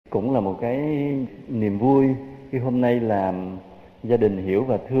Cũng là một cái niềm vui khi hôm nay là gia đình Hiểu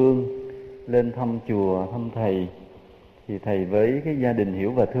và Thương lên thăm chùa, thăm thầy. Thì thầy với cái gia đình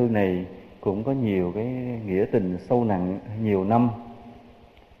Hiểu và Thương này cũng có nhiều cái nghĩa tình sâu nặng nhiều năm.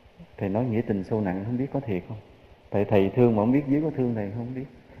 Thầy nói nghĩa tình sâu nặng không biết có thiệt không? Tại thầy thương mà không biết dưới có thương thầy không biết.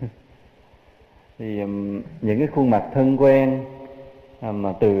 Thì những cái khuôn mặt thân quen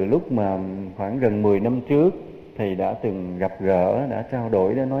mà từ lúc mà khoảng gần 10 năm trước thầy đã từng gặp gỡ, đã trao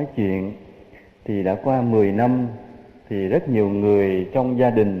đổi, đã nói chuyện, thì đã qua 10 năm thì rất nhiều người trong gia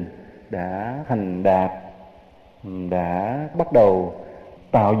đình đã thành đạt, đã bắt đầu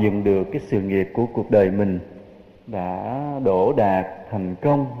tạo dựng được cái sự nghiệp của cuộc đời mình, đã đỗ đạt, thành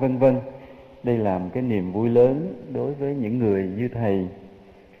công, vân vân. Đây là một cái niềm vui lớn đối với những người như thầy.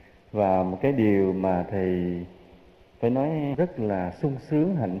 Và một cái điều mà thầy phải nói rất là sung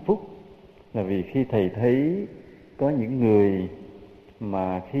sướng, hạnh phúc là vì khi thầy thấy có những người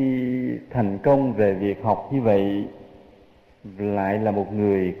mà khi thành công về việc học như vậy lại là một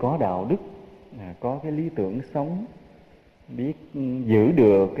người có đạo đức, có cái lý tưởng sống, biết giữ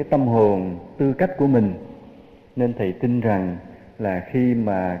được cái tâm hồn, tư cách của mình. Nên thầy tin rằng là khi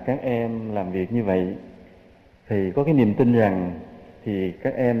mà các em làm việc như vậy thì có cái niềm tin rằng thì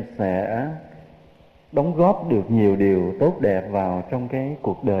các em sẽ đóng góp được nhiều điều tốt đẹp vào trong cái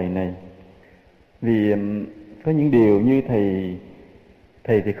cuộc đời này. Vì có những điều như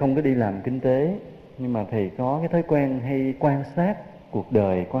thầy thì không có đi làm kinh tế, nhưng mà thầy có cái thói quen hay quan sát cuộc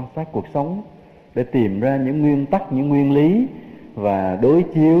đời, quan sát cuộc sống để tìm ra những nguyên tắc, những nguyên lý và đối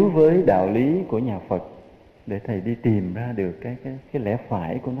chiếu với đạo lý của nhà Phật để thầy đi tìm ra được cái lẽ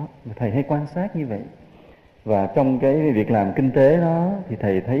phải của nó. Thầy hay quan sát như vậy. Và trong cái việc làm kinh tế đó thì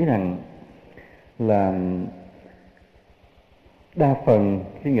thầy thấy rằng là đa phần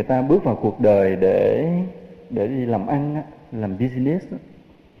khi người ta bước vào cuộc đời để đi làm ăn, làm business,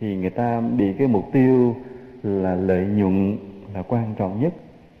 thì người ta bị cái mục tiêu là lợi nhuận là quan trọng nhất,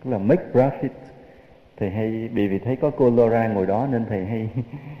 tức là make profit. Thầy hay vì thấy có cô Laura ngồi đó nên thầy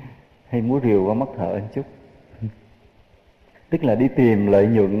hay múa rìu qua mắt thợ một chút. Tức là đi tìm lợi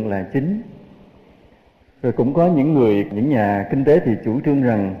nhuận là chính. Rồi cũng có những nhà kinh tế thì chủ trương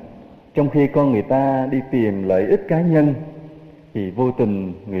rằng trong khi con người ta đi tìm lợi ích cá nhân thì vô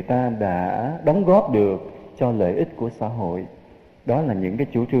tình người ta đã đóng góp được cho lợi ích của xã hội. Đó là những cái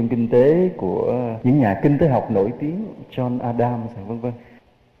chủ trương kinh tế của những nhà kinh tế học nổi tiếng, John Adams vân vân.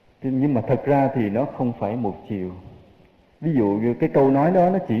 Nhưng mà thật ra thì nó không phải một chiều. Ví dụ như cái câu nói đó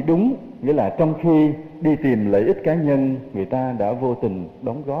nó chỉ đúng, nghĩa là trong khi đi tìm lợi ích cá nhân, người ta đã vô tình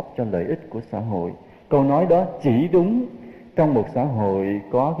đóng góp cho lợi ích của xã hội. Câu nói đó chỉ đúng trong một xã hội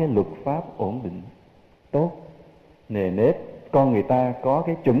có cái luật pháp ổn định, tốt, nề nếp, con người ta có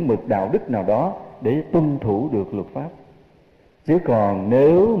cái chuẩn mực đạo đức nào đó để tuân thủ được luật pháp. Chứ còn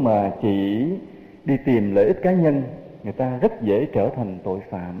nếu mà chỉ đi tìm lợi ích cá nhân, người ta rất dễ trở thành tội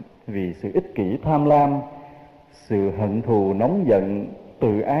phạm vì sự ích kỷ tham lam, sự hận thù nóng giận,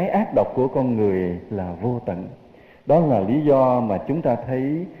 tự ái ác độc của con người là vô tận. Đó là lý do mà chúng ta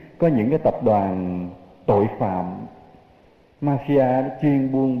thấy có những cái tập đoàn tội phạm, mafia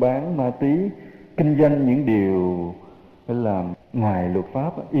chuyên buôn bán ma túy, kinh doanh những điều là ngoài luật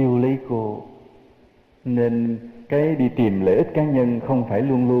pháp, illegal. Nên cái đi tìm lợi ích cá nhân không phải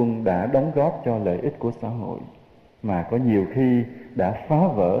luôn luôn đã đóng góp cho lợi ích của xã hội, mà có nhiều khi đã phá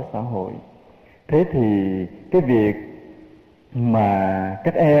vỡ xã hội. Thế thì cái việc mà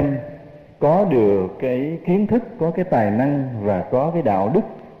các em có được cái kiến thức, có cái tài năng và có cái đạo đức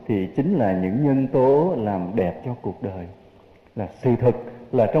thì chính là những nhân tố làm đẹp cho cuộc đời. Là sự thật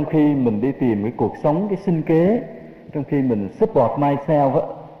là trong khi mình đi tìm cái cuộc sống, cái sinh kế, trong khi mình support myself,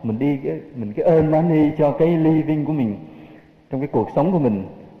 mình cái earn money cho cái living của mình, trong cái cuộc sống của mình,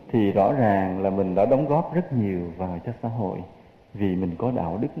 thì rõ ràng là mình đã đóng góp rất nhiều vào cho xã hội vì mình có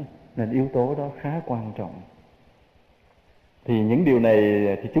đạo đức, nên yếu tố đó khá quan trọng. Thì những điều này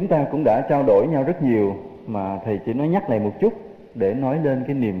thì chúng ta cũng đã trao đổi nhau rất nhiều, mà thầy chỉ nói nhắc lại một chút để nói lên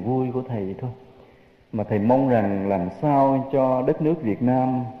cái niềm vui của thầy thôi. Mà thầy mong rằng làm sao cho đất nước Việt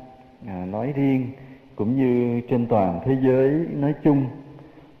Nam nói riêng cũng như trên toàn thế giới nói chung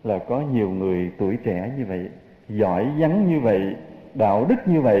là có nhiều người tuổi trẻ như vậy, giỏi giắng như vậy, đạo đức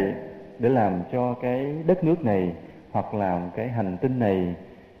như vậy để làm cho cái đất nước này hoặc làm cái hành tinh này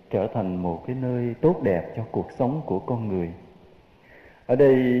trở thành một cái nơi tốt đẹp cho cuộc sống của con người. Ở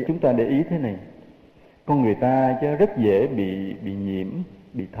đây chúng ta để ý thế này, con người ta chứ rất dễ bị nhiễm,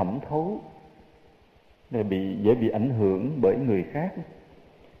 bị thẩm thấu, dễ bị ảnh hưởng bởi người khác.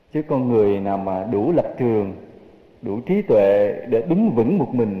 Chứ con người nào mà đủ lập trường, đủ trí tuệ để đứng vững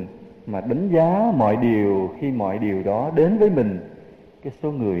một mình mà đánh giá mọi điều khi mọi điều đó đến với mình cái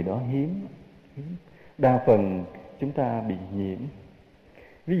số người đó hiếm. Đa phần chúng ta bị nhiễm.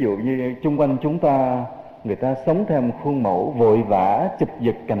 Ví dụ như chung quanh chúng ta, người ta sống theo một khuôn mẫu vội vã, chụp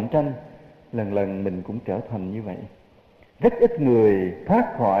giật, cạnh tranh. Lần lần mình cũng trở thành như vậy. Rất ít người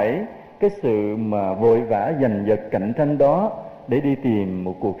thoát khỏi cái sự mà vội vã giành giật cạnh tranh đó để đi tìm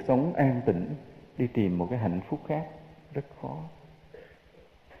một cuộc sống an tĩnh, đi tìm một cái hạnh phúc khác. Rất khó.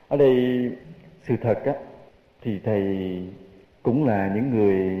 Ở đây sự thật á, thì thầy cũng là những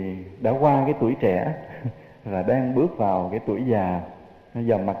người đã qua cái tuổi trẻ và đang bước vào cái tuổi già. Bây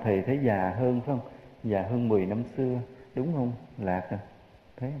giờ mặt thầy thấy già hơn phải không? Già hơn 10 năm xưa, đúng không? Lạc à?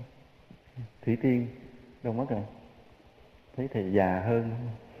 Thấy không? Thủy Tiên đâu mất rồi, thấy thầy già hơn.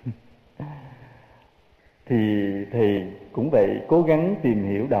 Thì thầy cũng vậy, cố gắng tìm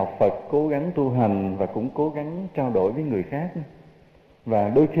hiểu đạo Phật, cố gắng tu hành và cũng cố gắng trao đổi với người khác. Và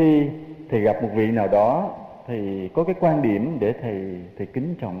đôi khi thầy gặp một vị nào đó, thầy có cái quan điểm để thầy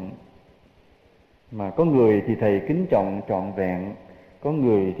kính trọng. Mà có người thì thầy kính trọng trọn vẹn, có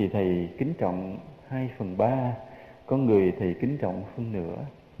người thì thầy kính trọng 2/3, có người thầy kính trọng phân nửa.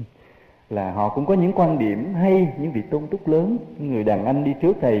 Là họ cũng có những quan điểm hay, những vị tôn túc lớn, người đàn anh đi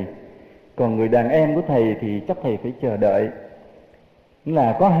trước thầy. Còn người đàn em của thầy thì chắc thầy phải chờ đợi.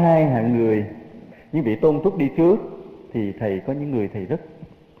 Là có hai hạng người, những vị tôn túc đi trước thì thầy có những người thầy rất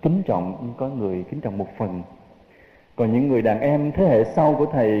kính trọng, nhưng có người kính trọng một phần. Còn những người đàn em thế hệ sau của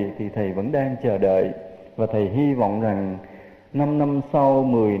thầy thì thầy vẫn đang chờ đợi. Và thầy hy vọng rằng 5 năm sau,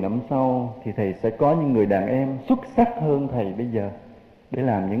 10 năm sau thì thầy sẽ có những người đàn em xuất sắc hơn thầy bây giờ để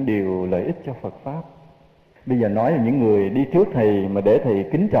làm những điều lợi ích cho Phật Pháp. Bây giờ nói là những người đi trước thầy mà để thầy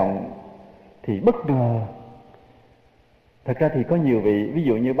kính trọng thì bất ngờ. Thật ra thì có nhiều vị, ví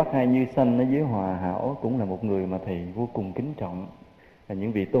dụ như Bác Hai Như Sanh ở dưới Hòa Hảo cũng là một người mà thầy vô cùng kính trọng. Là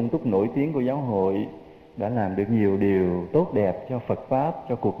những vị tôn túc nổi tiếng của giáo hội, đã làm được nhiều điều tốt đẹp cho Phật Pháp,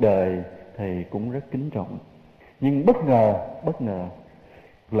 cho cuộc đời, thầy cũng rất kính trọng. Nhưng bất ngờ,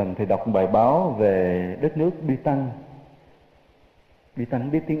 lần thầy đọc bài báo về đất nước Bhutan.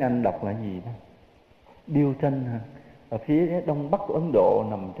 Bhutan biết tiếng Anh đọc là gì đó? Bhutan hả? Ở phía đông bắc của Ấn Độ,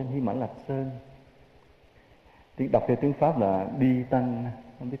 nằm trên Hy Mã Lạp Sơn. Tiếng đọc theo tiếng Pháp là Bhutan,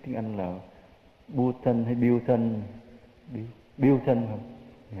 không biết tiếng Anh là Bhutan hay Bhutan. Bhutan không?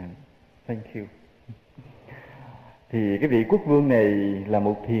 Yeah. Thank you. Thì cái vị quốc vương này là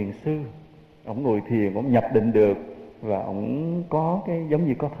một thiền sư. Ông ngồi thiền, ông nhập định được. Và ông có cái giống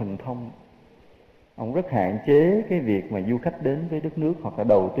như có thần thông. Ông rất hạn chế cái việc mà du khách đến với đất nước hoặc là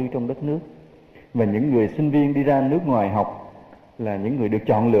đầu tư trong đất nước. Và những người sinh viên đi ra nước ngoài học là những người được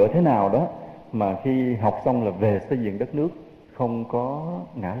chọn lựa thế nào đó mà khi học xong là về xây dựng đất nước, không có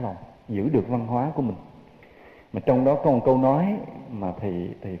ngã lòng, giữ được văn hóa của mình. Mà trong đó có một câu nói mà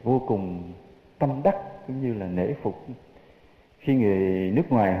thầy vô cùng tâm đắc cũng như là nể phục. Khi người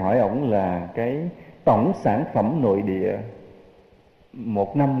nước ngoài hỏi ổng là cái tổng sản phẩm nội địa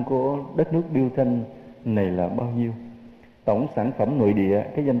một năm của đất nước Bhutan này là bao nhiêu? Tổng sản phẩm nội địa,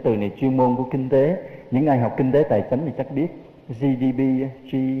 cái danh từ này chuyên môn của kinh tế, những ai học kinh tế tài chính thì chắc biết. GDP,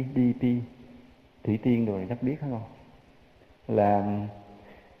 Thủy Tiên rồi chắc biết không? Là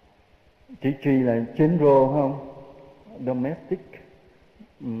chữ G là general không? Domestic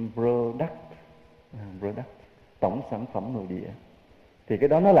product, tổng sản phẩm nội địa. Thì cái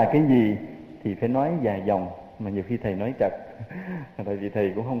đó nó là cái gì thì phải nói dài dòng, mà nhiều khi thầy nói trật tại vì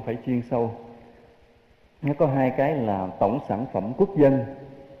thầy cũng không phải chuyên sâu. Nó có hai cái là tổng sản phẩm quốc dân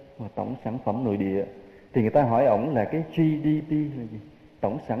và tổng sản phẩm nội địa. Thì người ta hỏi ổng là cái GDP là gì?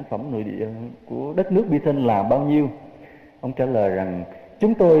 Tổng sản phẩm nội địa của đất nước Bhutan là bao nhiêu? Ông trả lời rằng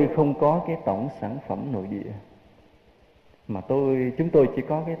chúng tôi không có cái tổng sản phẩm nội địa, mà chúng tôi chỉ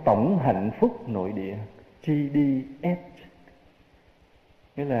có cái tổng hạnh phúc nội địa, GDS,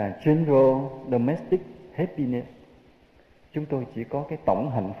 nghĩa là General Domestic Happiness. Chúng tôi chỉ có cái tổng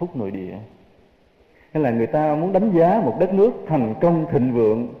hạnh phúc nội địa. Nghĩa là người ta muốn đánh giá một đất nước thành công thịnh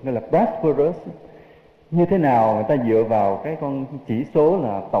vượng, nghĩa là prosperous, như thế nào, người ta dựa vào cái con chỉ số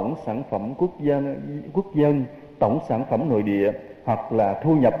là tổng sản phẩm quốc dân, tổng sản phẩm nội địa, hoặc là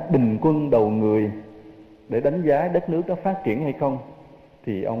thu nhập bình quân đầu người để đánh giá đất nước đó phát triển hay không.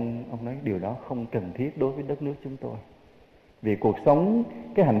 Thì ông nói điều đó không cần thiết đối với đất nước chúng tôi. Vì cuộc sống,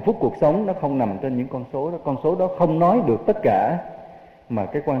 cái hạnh phúc cuộc sống nó không nằm trên những con số đó. Con số đó không nói được tất cả, mà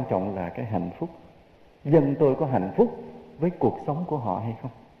cái quan trọng là cái hạnh phúc. Dân tôi có hạnh phúc với cuộc sống của họ hay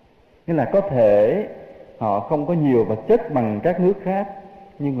không? Nghĩa là có thể họ không có nhiều vật chất bằng các nước khác,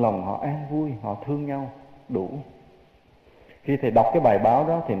 nhưng lòng họ an vui, họ thương nhau đủ. Khi thầy đọc cái bài báo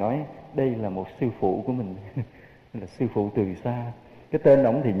đó thì nói đây là một sư phụ của mình là sư phụ từ xa. Cái tên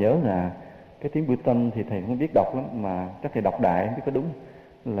ổng thì nhớ là Cái tiếng Britain thì thầy không biết đọc lắm, mà chắc thầy đọc đại không biết có đúng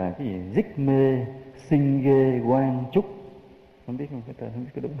là cái gì, Zigme Singye Wangchuk, không biết không, cái tên không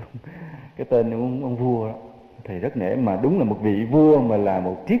biết có đúng không. Cái tên ông vua đó thầy rất nể, mà đúng là một vị vua mà là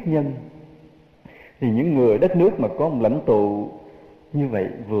một triết nhân. Thì những người đất nước mà có một lãnh tụ như vậy,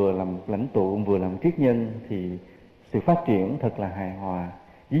 vừa làm lãnh tụ vừa làm triết nhân, thì sự phát triển thật là hài hòa.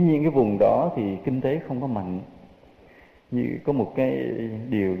 Dĩ nhiên cái vùng đó thì kinh tế không có mạnh, như có một cái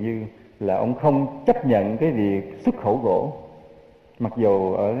điều như là ông không chấp nhận cái việc xuất khẩu gỗ, mặc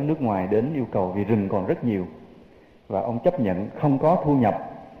dù ở nước ngoài đến yêu cầu vì rừng còn rất nhiều, và ông chấp nhận không có thu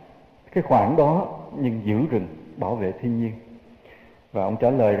nhập cái khoản đó nhưng giữ rừng, bảo vệ thiên nhiên. Và ông trả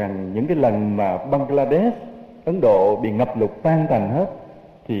lời rằng những cái lần mà Bangladesh, Ấn Độ bị ngập lụt tan tành hết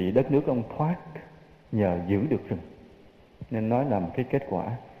thì đất nước ông thoát nhờ giữ được rừng, nên nói là một cái kết quả.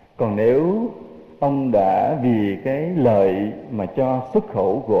 Còn nếu ông đã vì cái lợi mà cho xuất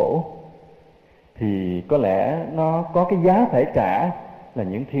khẩu gỗ thì có lẽ nó có cái giá phải trả là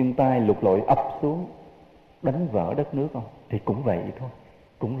những thiên tai lụt lội ập xuống đánh vỡ đất nước không, thì cũng vậy thôi,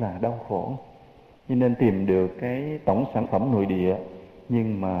 cũng là đau khổ. Cho nên tìm được cái tổng sản phẩm nội địa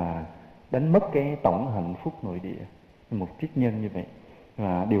nhưng mà đánh mất cái tổng hạnh phúc nội địa, một triết nhân như vậy.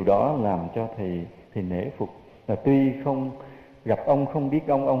 Và điều đó làm cho thầy nể phục. Là tuy không gặp ông, không biết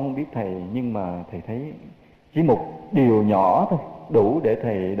ông không biết thầy, nhưng mà thầy thấy chỉ một điều nhỏ thôi đủ để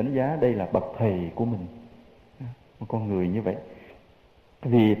thầy đánh giá đây là bậc thầy của mình, một con người như vậy.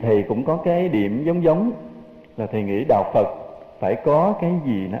 Vì thầy cũng có cái điểm giống là thầy nghĩ đạo Phật phải có cái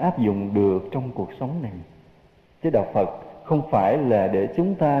gì nó áp dụng được trong cuộc sống này. Chứ đạo Phật không phải là để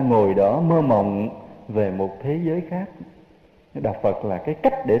chúng ta ngồi đó mơ mộng về một thế giới khác. Đạo Phật là cái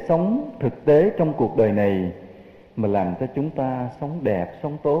cách để sống thực tế trong cuộc đời này, mà làm cho chúng ta sống đẹp,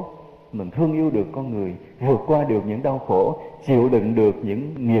 sống tốt, mình thương yêu được con người, vượt qua được những đau khổ, chịu đựng được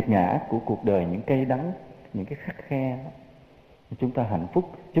những nghiệt ngã của cuộc đời, những cay đắng, những cái khắt khe. Chúng ta hạnh phúc,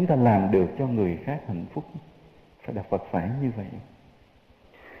 chúng ta làm được cho người khác hạnh phúc. Phải đạo Phật phải như vậy.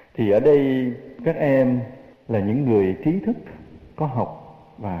 Thì ở đây các em là những người trí thức, có học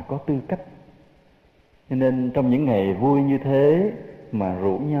và có tư cách. Cho nên trong những ngày vui như thế mà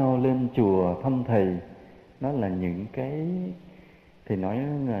rủ nhau lên chùa thăm thầy, nó là những cái, thì nói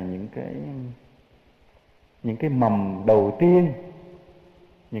là những cái mầm đầu tiên,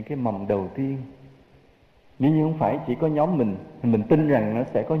 những cái mầm đầu tiên. Nếu như không phải chỉ có nhóm mình tin rằng nó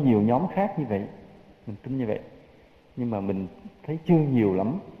sẽ có nhiều nhóm khác như vậy, mình tin như vậy, nhưng mà mình thấy chưa nhiều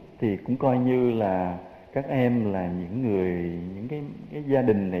lắm, thì cũng coi như là các em là những cái gia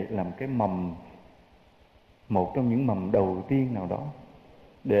đình này làm cái mầm, một trong những mầm đầu tiên nào đó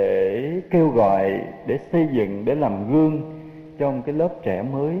để kêu gọi, để xây dựng, để làm gương trong cái lớp trẻ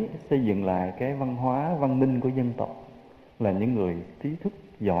mới, xây dựng lại cái văn hóa, văn minh của dân tộc, là những người trí thức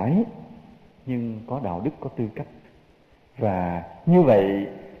giỏi nhưng có đạo đức, có tư cách. Và như vậy,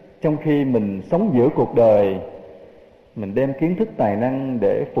 trong khi mình sống giữa cuộc đời, mình đem kiến thức tài năng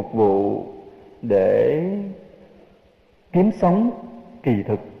để phục vụ, để kiếm sống, kỳ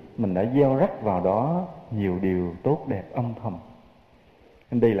thực mình đã gieo rắc vào đó nhiều điều tốt đẹp âm thầm.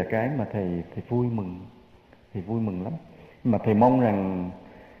 Nên đây là cái mà thầy vui mừng lắm. Mà thầy mong rằng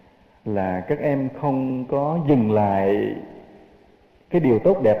là các em không có dừng lại cái điều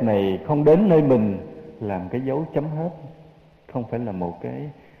tốt đẹp này, không đến nơi mình làm cái dấu chấm hết, không phải là một cái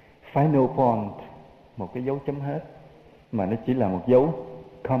final point, một cái dấu chấm hết, mà nó chỉ là một dấu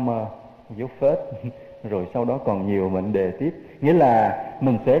comma, một dấu phết, rồi sau đó còn nhiều mệnh đề tiếp. Nghĩa là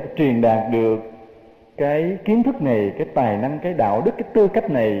mình sẽ truyền đạt được cái kiến thức này, cái tài năng, cái đạo đức, cái tư cách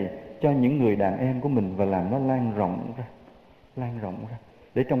này cho những người đàn em của mình, và làm nó lan rộng ra,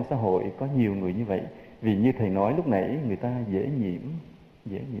 để trong xã hội có nhiều người như vậy. Vì như thầy nói lúc nãy, người ta dễ nhiễm.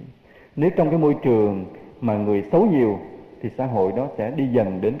 Nếu trong cái môi trường mà người xấu nhiều thì xã hội đó sẽ đi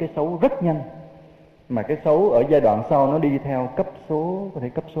dần đến cái xấu rất nhanh, mà cái xấu ở giai đoạn sau nó đi theo cấp số, có thể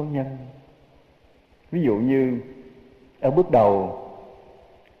cấp số nhân. Ví dụ như ở bước đầu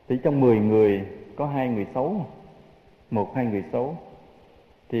thì trong 10 người có 2 người xấu, 1-2 người xấu,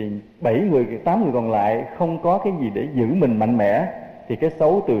 thì 7 người, 8 người còn lại không có cái gì để giữ mình mạnh mẽ, thì cái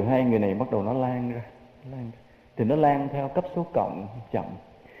xấu từ 2 người này bắt đầu nó lan ra. Thì nó lan theo cấp số cộng chậm.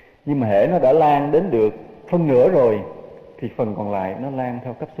 Nhưng mà hễ nó đã lan đến được phân nửa rồi thì phần còn lại nó lan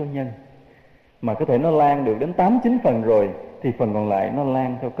theo cấp số nhân. Mà có thể nó lan được đến 8-9 phần rồi thì phần còn lại nó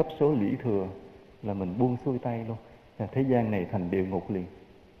lan theo cấp số lũy thừa, là mình buông xuôi tay luôn, là thế gian này thành địa ngục liền.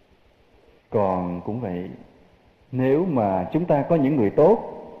 Còn cũng vậy, nếu mà chúng ta có những người tốt,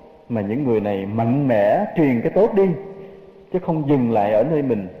 mà những người này mạnh mẽ truyền cái tốt đi, chứ không dừng lại ở nơi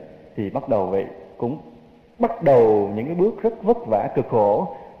mình, thì bắt đầu vậy, cũng bắt đầu những cái bước rất vất vả cực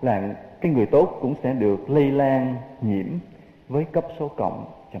khổ, là cái người tốt cũng sẽ được lây lan nhiễm với cấp số cộng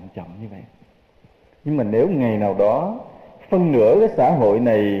chậm chậm như vậy. Nhưng mà nếu ngày nào đó phân nửa cái xã hội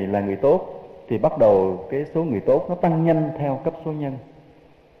này là người tốt thì bắt đầu cái số người tốt nó tăng nhanh theo cấp số nhân.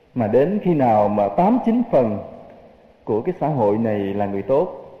 Mà đến khi nào mà 8-9 phần của cái xã hội này là người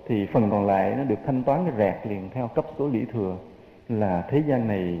tốt thì phần còn lại nó được thanh toán cái rẹt liền theo cấp số lũy thừa, là thế gian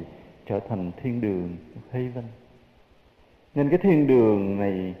này trở thành thiên đường Heaven. Nên cái thiên đường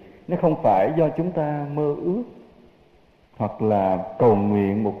này nó không phải do chúng ta mơ ước hoặc là cầu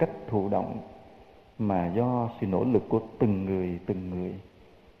nguyện một cách thụ động, mà do sự nỗ lực của từng người.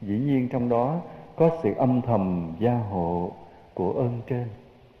 Dĩ nhiên trong đó có sự âm thầm gia hộ của ơn trên,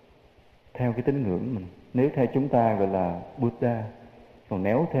 theo cái tín ngưỡng mình. Nếu theo chúng ta gọi là Buddha, còn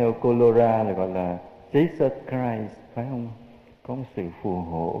nếu theo Colora là gọi là Jesus Christ, phải không? Có một sự phù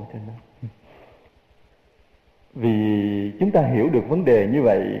hộ trên đó. Vì chúng ta hiểu được vấn đề như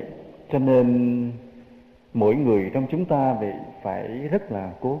vậy, cho nên mỗi người trong chúng ta phải rất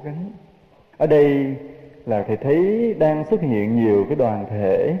là cố gắng. Ở đây là thầy thấy đang xuất hiện nhiều cái đoàn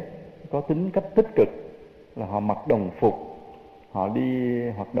thể có tính cách tích cực, là họ mặc đồng phục, họ đi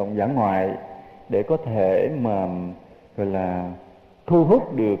hoạt động dã ngoại để có thể mà gọi là thu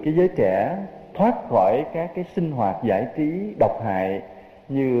hút được cái giới trẻ thoát khỏi các cái sinh hoạt giải trí độc hại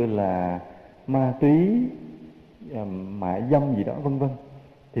như là ma túy, mại dâm gì đó vân vân.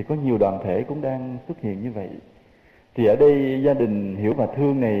 Thì có nhiều đoàn thể cũng đang xuất hiện như vậy. Thì ở đây gia đình Hiểu và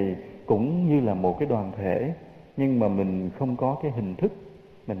Thương này cũng như là một cái đoàn thể, nhưng mà mình không có cái hình thức,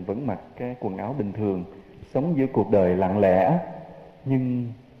 mình vẫn mặc cái quần áo bình thường, sống giữa cuộc đời lặng lẽ. Nhưng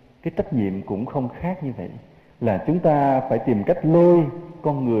cái trách nhiệm cũng không khác như vậy, là chúng ta phải tìm cách lôi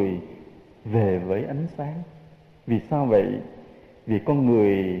con người về với ánh sáng. Vì sao vậy? Vì con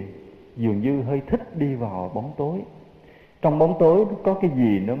người dường như hơi thích đi vào bóng tối. Trong bóng tối có cái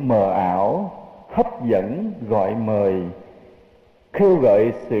gì nó mờ ảo, hấp dẫn, gọi mời, khêu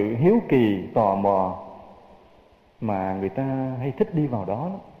gợi sự hiếu kỳ, tò mò, mà người ta hay thích đi vào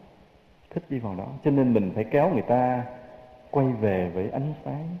đó. Cho nên mình phải kéo người ta quay về với ánh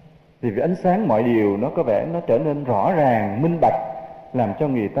sáng. Vì với ánh sáng mọi điều nó có vẻ nó trở nên rõ ràng, minh bạch, làm cho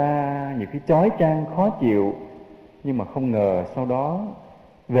người ta nhiều khi chói chang, khó chịu. Nhưng mà không ngờ sau đó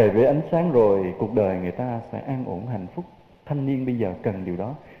về với ánh sáng rồi, cuộc đời người ta sẽ an ổn hạnh phúc. Thanh niên bây giờ cần điều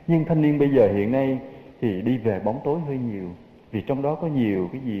đó. Nhưng thanh niên bây giờ hiện nay thì đi về bóng tối hơi nhiều, vì trong đó có nhiều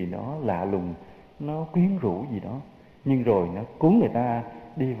cái gì nó lạ lùng, nó quyến rũ gì đó, nhưng rồi nó cuốn người ta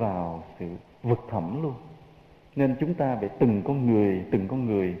đi vào sự vực thẳm luôn. Nên chúng ta phải từng con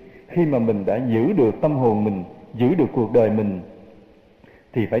người, khi mà mình đã giữ được tâm hồn mình, giữ được cuộc đời mình,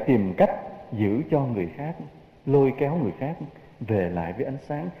 thì phải tìm cách giữ cho người khác, lôi kéo người khác về lại với ánh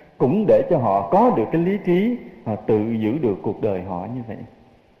sáng, cũng để cho họ có được cái lý trí, họ tự giữ được cuộc đời họ như vậy.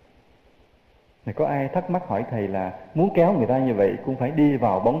 Này, có ai thắc mắc hỏi thầy là muốn kéo người ta như vậy cũng phải đi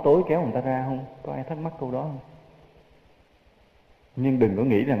vào bóng tối kéo người ta ra không? Có ai thắc mắc câu đó không? Nhưng đừng có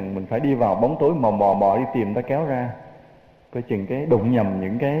nghĩ rằng mình phải đi vào bóng tối mò đi tìm người ta kéo ra. Coi chừng cái đụng nhầm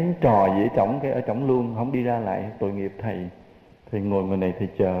những cái trò dễ trỏng, cái ở trỏng luôn, không đi ra lại tội nghiệp thầy. Thầy ngồi ngoài này thầy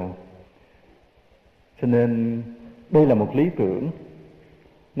chờ. Cho nên đây là một lý tưởng.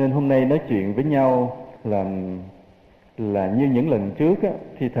 Nên hôm nay nói chuyện với nhau là như những lần trước á,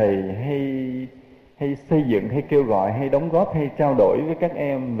 thì thầy hay xây dựng, hay kêu gọi, hay đóng góp, hay trao đổi với các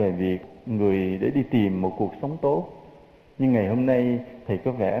em về việc người để đi tìm một cuộc sống tốt. Nhưng ngày hôm nay thầy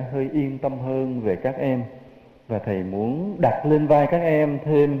có vẻ hơi yên tâm hơn về các em, và thầy muốn đặt lên vai các em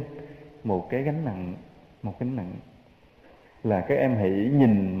thêm một cái gánh nặng, là các em hãy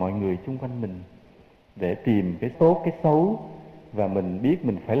nhìn mọi người xung quanh mình để tìm cái tốt, cái xấu, và mình biết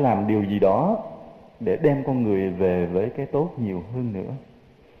mình phải làm điều gì đó để đem con người về với cái tốt nhiều hơn nữa.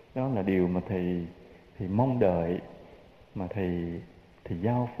 Đó là điều mà thầy mong đợi, mà thầy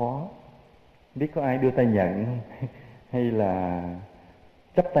giao phó. Biết có ai đưa tay nhận không? Hay là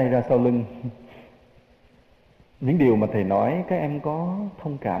chắp tay ra sau lưng? Những điều mà thầy nói các em có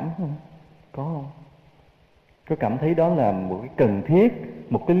thông cảm không? Có không? Có cảm thấy đó là một cái cần thiết,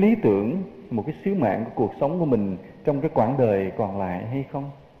 một cái lý tưởng, một cái sứ mạng của cuộc sống của mình trong cái quãng đời còn lại hay không?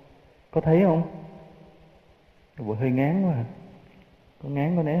 Có thấy không? Bộ hơi ngán quá. Có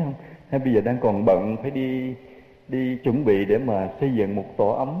ngán có né không? Hay bây giờ đang còn bận phải đi chuẩn bị để mà xây dựng một tổ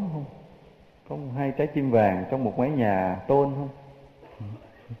ấm không? Có 2 trái tim vàng trong một mái nhà tôn không?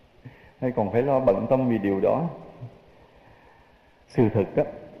 Hay còn phải lo bận tâm vì điều đó? Sự thực đó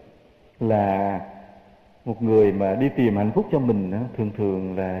là một người mà đi tìm hạnh phúc cho mình thường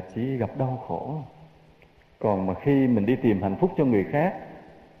thường là chỉ gặp đau khổ. Còn mà khi mình đi tìm hạnh phúc cho người khác,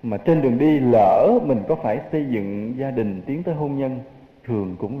 mà trên đường đi lỡ mình có phải xây dựng gia đình, tiến tới hôn nhân,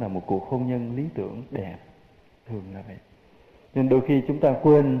 thường cũng là một cuộc hôn nhân lý tưởng đẹp, thường là vậy. Nên đôi khi chúng ta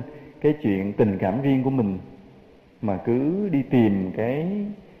quên cái chuyện tình cảm riêng của mình mà cứ đi tìm cái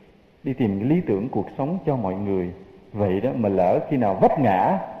lý tưởng cuộc sống cho mọi người. Vậy đó mà lỡ khi nào vấp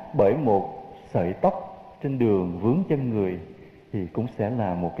ngã bởi một sợi tóc trên đường vướng chân người thì cũng sẽ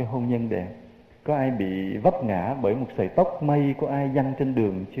là một cái hôn nhân đẹp. Có ai bị vấp ngã bởi một sợi tóc mây của ai văng trên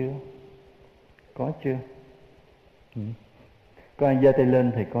đường chưa? Có chưa? Có ai giơ tay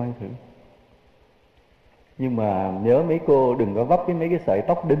lên thầy coi thử. Nhưng mà nhớ mấy cô đừng có vấp mấy cái sợi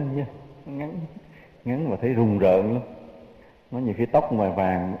tóc đinh nha, ngắn mà thấy rùng rợn lắm. Nó nhiều khi tóc mà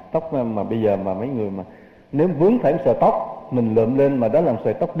vàng, tóc mà bây giờ mà mấy người mà nếu vướng phải một sợi tóc mình lượm lên mà đó là một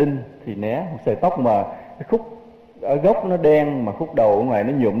sợi tóc đinh thì né. Một sợi tóc mà cái khúc ở gốc nó đen mà khúc đầu ở ngoài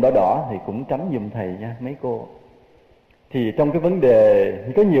nó nhuộm đỏ đỏ thì cũng tránh giùm thầy nha mấy cô. Thì trong cái vấn đề,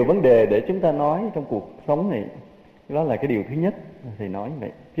 có nhiều vấn đề để chúng ta nói trong cuộc sống này. Đó là cái điều thứ nhất thầy nói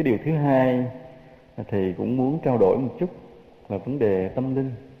vậy. Cái điều thứ hai thầy cũng muốn trao đổi một chút là vấn đề tâm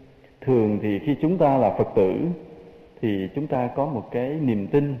linh. Thường thì khi chúng ta là Phật tử thì chúng ta có một cái niềm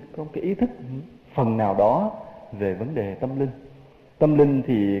tin, có một cái ý thức phần nào đó về vấn đề tâm linh. Tâm linh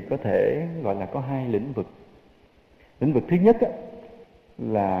thì có thể gọi là có hai lĩnh vực. Lĩnh vực thứ nhất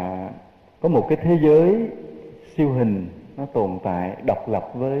là có một cái thế giới siêu hình nó tồn tại độc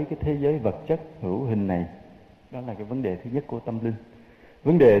lập với cái thế giới vật chất hữu hình này. Đó là cái vấn đề thứ nhất của tâm linh.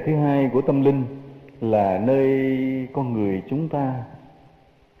 Vấn đề thứ hai của tâm linh là nơi con người chúng ta,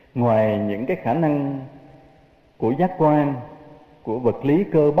 ngoài những cái khả năng của giác quan, của vật lý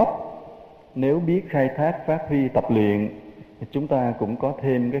cơ bắp, nếu biết khai thác, phát huy, tập luyện, chúng ta cũng có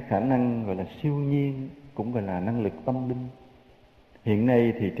thêm cái khả năng gọi là siêu nhiên, cũng gọi là năng lực tâm linh. Hiện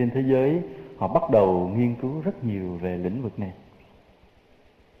nay thì trên thế giới họ bắt đầu nghiên cứu rất nhiều về lĩnh vực này.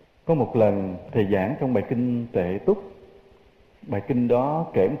 Có một lần thầy giảng trong bài kinh Tuệ Túc, bài kinh đó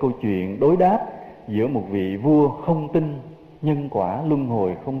kể một câu chuyện đối đáp giữa một vị vua không tin nhân quả luân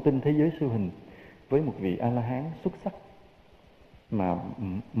hồi, không tin thế giới siêu hình, với một vị A-la-hán xuất sắc, mà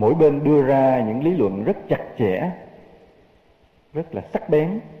mỗi bên đưa ra những lý luận rất chặt chẽ, rất là sắc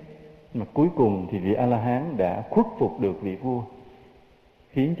bén, mà cuối cùng thì vị A-la-hán đã khuất phục được vị vua,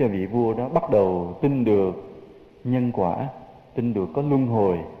 khiến cho vị vua đó bắt đầu tin được nhân quả, tin được có luân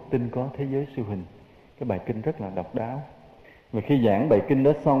hồi, tin có thế giới siêu hình. Cái bài kinh rất là độc đáo. Và khi giảng bài kinh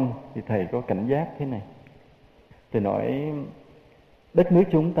đó xong thì thầy có cảnh giác thế này. Thầy nói đất nước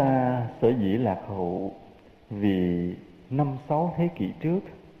chúng ta sở dĩ lạc hậu vì 5-6 thế kỷ trước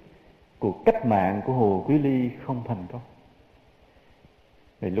cuộc cách mạng của Hồ Quý Ly không thành công.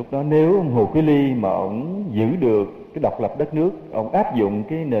 Thì lúc đó nếu ông Hồ Quý Ly mà ông giữ được cái độc lập đất nước, ông áp dụng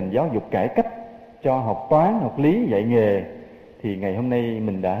cái nền giáo dục cải cách cho học toán, học lý, dạy nghề, thì ngày hôm nay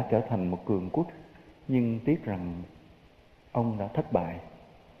mình đã trở thành một cường quốc. Nhưng tiếc rằng ông đã thất bại.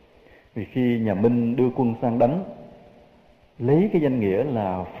 Vì khi nhà Minh đưa quân sang đánh, lấy cái danh nghĩa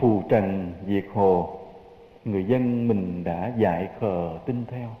là phù trần diệt Hồ, người dân mình đã dại khờ tin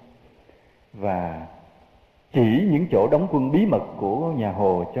theo và chỉ những chỗ đóng quân bí mật của nhà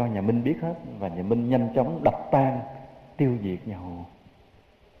Hồ cho nhà Minh biết hết, và nhà Minh nhanh chóng đập tan, tiêu diệt nhà Hồ,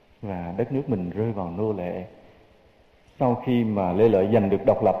 và đất nước mình rơi vào nô lệ. Sau khi mà Lê Lợi giành được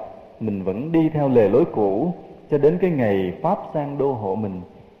độc lập, mình vẫn đi theo lề lối cũ cho đến cái ngày Pháp sang đô hộ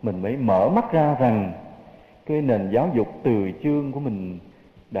mình mới mở mắt ra rằng cái nền giáo dục từ chương của mình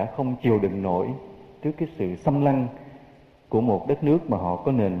đã không chịu đựng nổi trước cái sự xâm lăng của một đất nước mà họ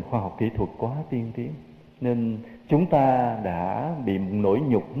có nền khoa học kỹ thuật quá tiên tiến. Nên chúng ta đã bị một nỗi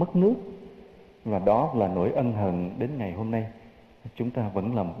nhục mất nước, và đó là nỗi ân hận đến ngày hôm nay. Chúng ta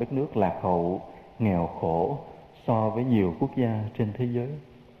vẫn là một đất nước lạc hậu, nghèo khổ so với nhiều quốc gia trên thế giới.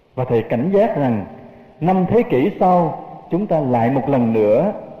 Và thầy cảnh giác rằng 5 thế kỷ sau chúng ta lại một lần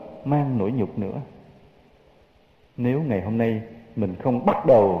nữa mang nỗi nhục nữa, nếu ngày hôm nay mình không bắt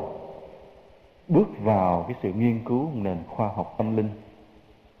đầu bước vào cái sự nghiên cứu nền khoa học tâm linh.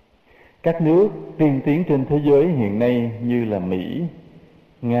 Các nước tiên tiến trên thế giới hiện nay như là Mỹ,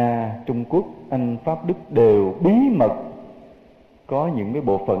 Nga, Trung Quốc, Anh, Pháp, Đức đều bí mật có những cái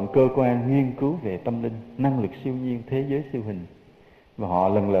bộ phận cơ quan nghiên cứu về tâm linh, năng lực siêu nhiên, thế giới siêu hình. Và họ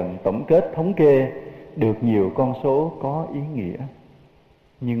lần lần tổng kết thống kê được nhiều con số có ý nghĩa.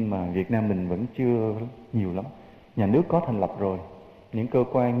 Nhưng mà Việt Nam mình vẫn chưa nhiều lắm. Nhà nước có thành lập rồi những cơ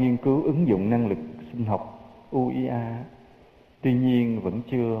quan nghiên cứu ứng dụng năng lực sinh học UIA, tuy nhiên vẫn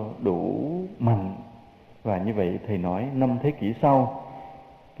chưa đủ mạnh. Và như vậy thầy nói 5 thế kỷ sau,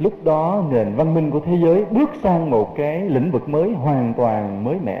 lúc đó nền văn minh của thế giới bước sang một cái lĩnh vực mới, hoàn toàn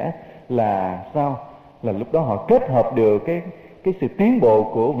mới mẻ. Là sao? Là lúc đó họ kết hợp được cái sự tiến bộ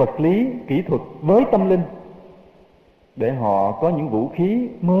của vật lý, kỹ thuật với tâm linh. để họ có những vũ khí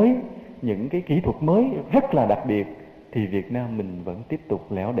mới, những cái kỹ thuật mới rất là đặc biệt, thì Việt Nam mình vẫn tiếp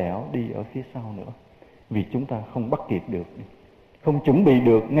tục lẻo đẻo đi ở phía sau nữa. Vì chúng ta không bắt kịp được, không chuẩn bị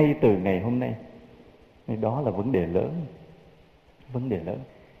được ngay từ ngày hôm nay. Đó là vấn đề lớn. Vấn đề lớn.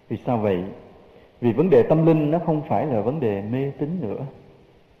 Vì sao vậy? Vì vấn đề tâm linh nó không phải là vấn đề mê tín nữa.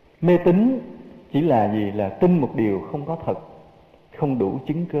 Mê tín chỉ là gì? Là tin một điều không có thật, không đủ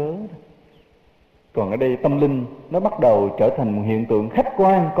chứng cớ. Còn ở đây tâm linh nó bắt đầu trở thành một hiện tượng khách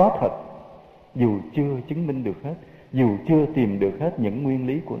quan có thật, dù chưa chứng minh được hết, dù chưa tìm được hết những nguyên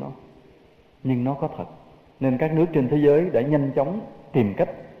lý của nó, nhưng nó có thật. Nên các nước trên thế giới đã nhanh chóng tìm cách,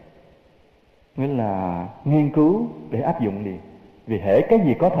 nghĩa là nghiên cứu để áp dụng liền. Vì hễ cái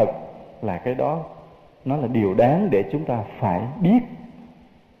gì có thật là cái đó nó là điều đáng để chúng ta phải biết.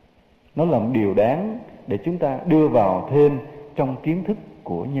 Nó là một điều đáng để chúng ta đưa vào thêm trong kiến thức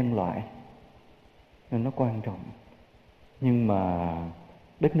của nhân loại. Nên nó quan trọng. Nhưng mà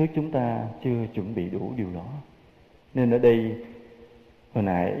đất nước chúng ta chưa chuẩn bị đủ điều đó. Nên ở đây hồi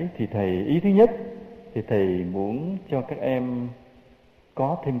nãy thì thầy, ý thứ nhất thì thầy muốn cho các em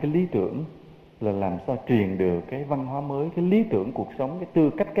có thêm cái lý tưởng là làm sao truyền được cái văn hóa mới, cái lý tưởng cuộc sống, cái tư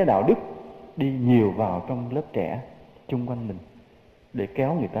cách, cái đạo đức đi nhiều vào trong lớp trẻ chung quanh mình, để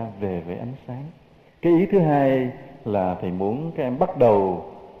kéo người ta về với ánh sáng. Cái ý thứ hai là thầy muốn các em bắt đầu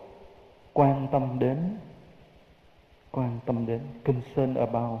quan tâm đến, concern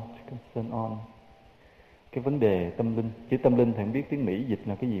about, concern on cái vấn đề tâm linh. Chữ tâm linh thầy không biết tiếng Mỹ dịch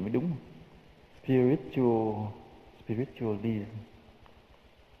là cái gì mới đúng. Spiritualism.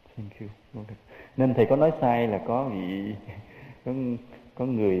 Thank you. Nên thầy có nói sai là có vị có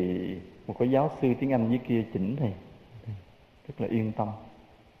người, một cái giáo sư tiếng Anh dưới kia chỉnh thầy, rất là yên tâm.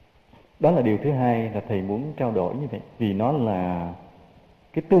 Đó là điều thứ hai là thầy muốn trao đổi như vậy, vì nó là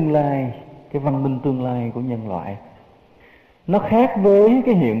cái tương lai, cái văn minh tương lai của nhân loại. Nó khác với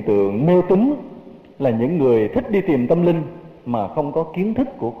cái hiện tượng mê tín là những người thích đi tìm tâm linh mà không có kiến thức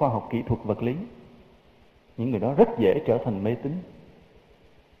của khoa học kỹ thuật vật lý. Những người đó rất dễ trở thành mê tín.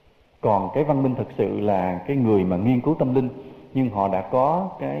 Còn cái văn minh thực sự là cái người mà nghiên cứu tâm linh, nhưng họ đã có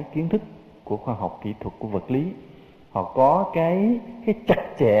cái kiến thức của khoa học kỹ thuật của vật lý, họ có cái chặt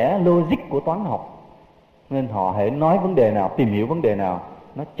chẽ logic của toán học, nên họ hãy nói vấn đề nào, tìm hiểu vấn đề nào,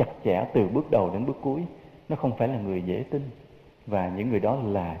 nó chặt chẽ từ bước đầu đến bước cuối. Nó không phải là người dễ tin. Và những người đó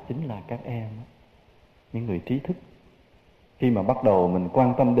chính là các em, những người trí thức. Khi mà bắt đầu mình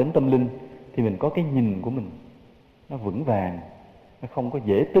quan tâm đến tâm linh thì mình có cái nhìn của mình nó vững vàng, nó không có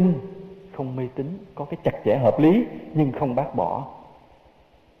dễ tin, không mê tín, có cái chặt chẽ hợp lý nhưng không bác bỏ.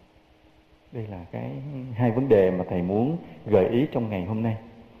 Đây là cái hai vấn đề mà thầy muốn gợi ý trong ngày hôm nay.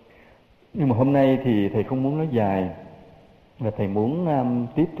 Nhưng mà hôm nay thì thầy không muốn nói dài, và thầy muốn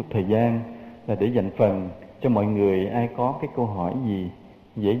tiếp tục thời gian là để dành phần cho mọi người. Ai có cái câu hỏi gì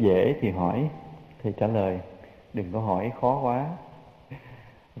dễ dễ thì hỏi, thầy trả lời, đừng có hỏi khó quá.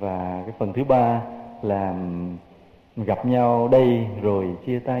 Và cái phần thứ ba là gặp nhau đây rồi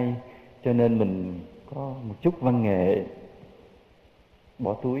chia tay, cho nên mình có một chút văn nghệ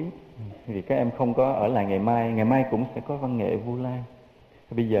bỏ túi, vì các em không có ở lại ngày mai cũng sẽ có văn nghệ Vu Lan.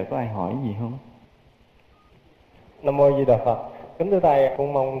 Bây giờ có ai hỏi gì không? Nam mô Di Đà Phật. Kính thưa thầy,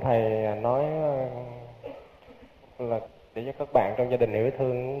 cũng mong thầy nói là để cho các bạn trong gia đình hiểu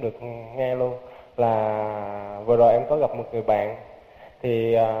thương cũng được nghe luôn. Là vừa rồi em có gặp một người bạn,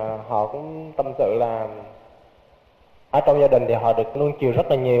 thì họ cũng tâm sự là ở trong gia đình thì họ được nuông chiều rất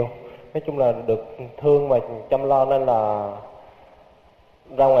là nhiều, nói chung là được thương và chăm lo, nên là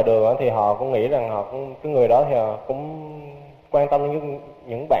ra ngoài đường thì họ cũng nghĩ rằng cái người đó thì cũng quan tâm đến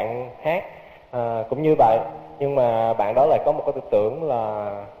những bạn khác cũng như vậy. Nhưng mà bạn đó lại có một cái tư tưởng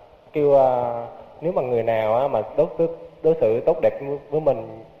là kêu nếu mà người nào mà đối xử tốt đẹp với mình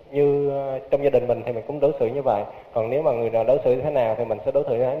như trong gia đình mình thì mình cũng đối xử như vậy. Còn nếu mà người nào đối xử thế nào thì mình sẽ đối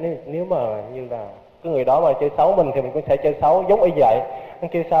xử như thế. Nếu mà như là cái người đó mà chơi xấu mình thì mình cũng sẽ chơi xấu giống y vậy. Anh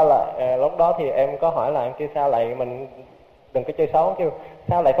kêu sao lại lúc đó thì em có hỏi là anh kêu sao lại mình đừng có chơi xấu, kêu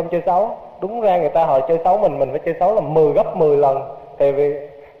sao lại không chơi xấu. Đúng ra người ta họ chơi xấu mình phải chơi xấu là 10 gấp 10 lần. Tại vì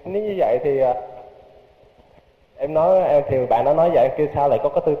nếu như vậy thì em nói thì bạn đó nói vậy, em kêu sao lại có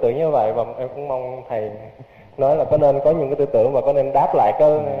cái tư tưởng như vậy. Và em cũng mong thầy nói là có nên có những cái tư tưởng và có nên đáp lại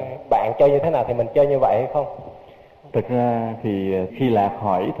cái bạn chơi như thế nào thì mình chơi như vậy hay không. Thực ra thì khi Lạc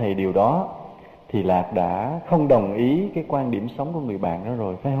hỏi thầy điều đó thì Lạc đã không đồng ý cái quan điểm sống của người bạn đó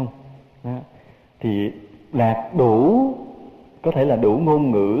rồi, phải không? Đó. Thì Lạc có thể là đủ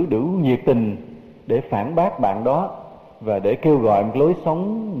ngôn ngữ, đủ nhiệt tình để phản bác bạn đó và để kêu gọi một lối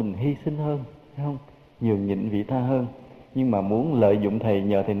sống mình hy sinh hơn, phải không? Nhường nhịn vị tha hơn. Nhưng mà muốn lợi dụng thầy,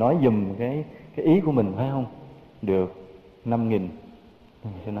 nhờ thầy nói giùm cái ý của mình, phải không? Được. 5.000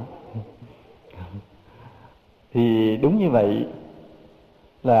 sẽ nói. Thì đúng như vậy,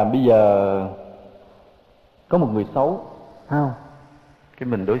 là bây giờ có một người xấu, không? Cái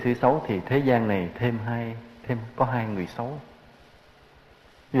mình đối xử xấu thì thế gian này có hai người xấu.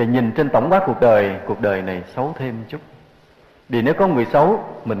 Bây giờ nhìn trên tổng quát cuộc đời này xấu thêm chút. Vì nếu có người xấu,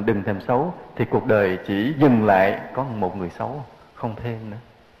 mình đừng thèm xấu, thì cuộc đời chỉ dừng lại có một người xấu, không thêm nữa.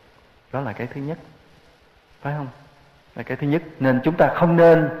 Đó là cái thứ nhất, phải không? Là cái thứ nhất. Nên chúng ta không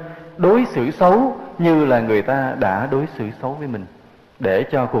nên đối xử xấu như là người ta đã đối xử xấu với mình, để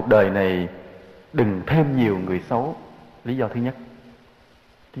cho cuộc đời này đừng thêm nhiều người xấu. Lý do thứ nhất.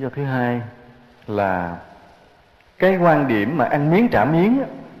 Lý do thứ hai là cái quan điểm mà ăn miếng trả miếng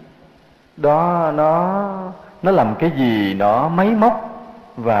đó, nó làm cái gì nó máy móc,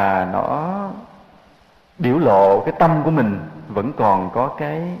 và nó biểu lộ cái tâm của mình vẫn còn có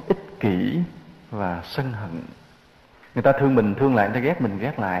cái ích kỷ và sân hận. Người ta thương mình thương lại, người ta ghét mình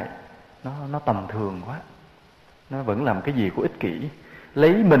ghét lại, nó tầm thường quá. Nó vẫn làm cái gì của ích kỷ,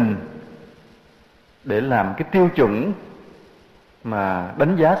 lấy mình để làm cái tiêu chuẩn mà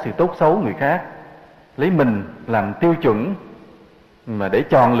đánh giá sự tốt xấu người khác, lấy mình làm tiêu chuẩn mà để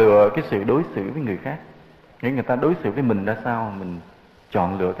chọn lựa cái sự đối xử với người khác. Nghĩ người ta đối xử với mình ra sao, mình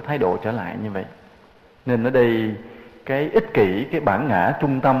chọn lựa cái thái độ trở lại như vậy. Nên ở đây cái ích kỷ, cái bản ngã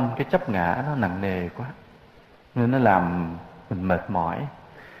trung tâm, cái chấp ngã nó nặng nề quá, nên nó làm mình mệt mỏi.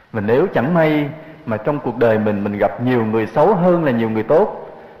 Và nếu chẳng may mà trong cuộc đời mình gặp nhiều người xấu hơn là nhiều người tốt,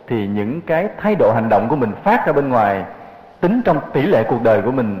 thì những cái thái độ hành động của mình phát ra bên ngoài, tính trong tỷ lệ cuộc đời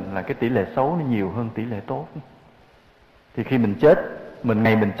của mình là cái tỷ lệ xấu nó nhiều hơn tỷ lệ tốt. Thì khi mình chết,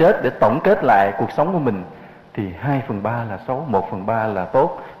 ngày mình chết để tổng kết lại cuộc sống của mình, thì 2/3 là xấu, 1/3 là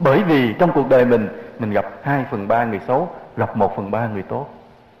tốt. Bởi vì trong cuộc đời mình gặp 2/3 người xấu, gặp 1/3 người tốt.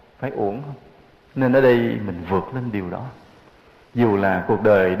 Phải uổng không? Nên ở đây mình vượt lên điều đó. Dù là cuộc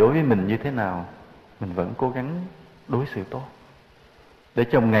đời đối với mình như thế nào, mình vẫn cố gắng đối xử tốt, để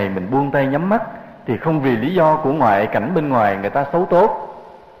trong ngày mình buông tay nhắm mắt, thì không vì lý do của ngoại cảnh bên ngoài người ta xấu tốt,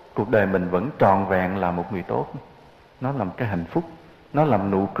 cuộc đời mình vẫn trọn vẹn là một người tốt. Nó làm cái hạnh phúc, nó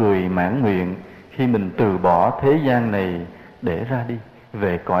làm nụ cười mãn nguyện khi mình từ bỏ thế gian này để ra đi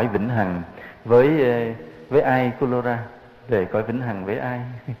về cõi vĩnh hằng với ai, Colora? Về cõi vĩnh hằng với ai?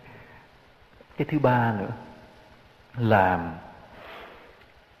 Cái thứ ba nữa là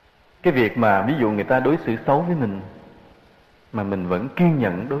cái việc mà ví dụ người ta đối xử xấu với mình mà mình vẫn kiên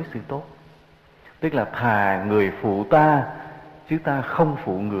nhẫn đối xử tốt. Tức là thà người phụ ta chứ ta không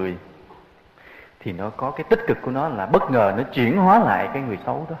phụ người. Thì nó có cái tích cực của nó là bất ngờ nó chuyển hóa lại cái người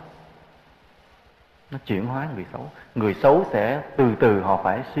xấu đó. Nó chuyển hóa người xấu. Người xấu sẽ từ từ họ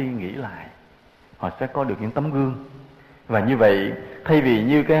phải suy nghĩ lại, họ sẽ có được những tấm gương. Và như vậy, thay vì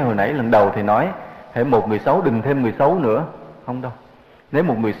như cái hồi nãy lần đầu thì nói hễ một người xấu đừng thêm người xấu nữa, không đâu. Nếu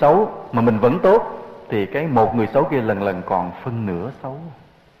một người xấu mà mình vẫn tốt, thì cái một người xấu kia lần lần còn phân nửa xấu.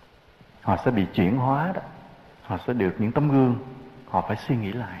 Họ sẽ bị chuyển hóa đó. Họ sẽ được những tấm gương. Họ phải suy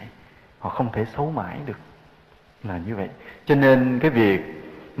nghĩ lại. Họ không thể xấu mãi được. Là như vậy. Cho nên cái việc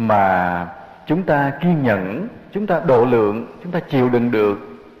mà chúng ta kiên nhẫn, chúng ta độ lượng, chúng ta chịu đựng được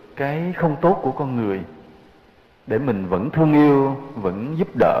cái không tốt của con người, để mình vẫn thương yêu, vẫn giúp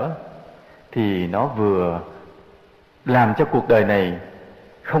đỡ, thì nó vừa làm cho cuộc đời này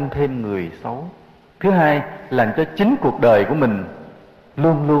không thêm người xấu. Thứ hai, làm cho chính cuộc đời của mình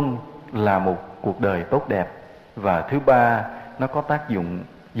luôn luôn là một cuộc đời tốt đẹp. Và thứ ba, nó có tác dụng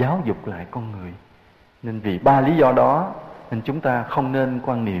giáo dục lại con người. Nên vì ba lý do đó, nên chúng ta không nên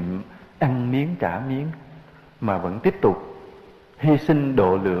quan niệm ăn miếng trả miếng, mà vẫn tiếp tục hy sinh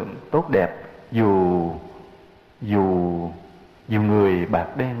độ lượng tốt đẹp, dù người bạc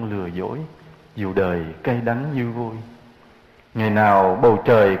đen lừa dối, dù đời cay đắng như vôi. Ngày nào bầu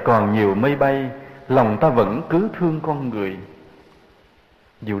trời còn nhiều mây bay, lòng ta vẫn cứ thương con người.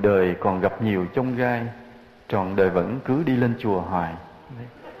 Dù đời còn gặp nhiều chông gai, trọn đời vẫn cứ đi lên chùa hoài.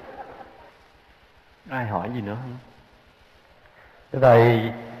 Ai hỏi gì nữa không?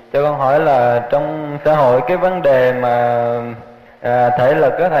 Thầy cho con hỏi là trong xã hội cái vấn đề mà thể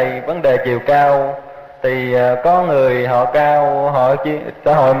lực đó thầy, vấn đề chiều cao, thì có người họ cao,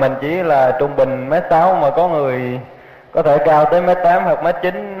 xã hội mình chỉ là trung bình 1m6, mà có người có thể cao tới 1m8 hoặc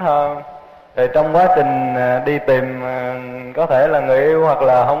 1m9 hơn. Thì trong quá trình đi tìm có thể là người yêu, hoặc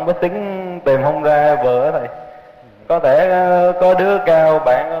là không có xứng, tìm không ra vợ thầy, có thể có đứa cao,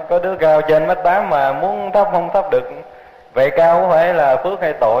 bạn có đứa cao trên 1m8 mà muốn thấp không thấp được. Vậy cao có phải là phước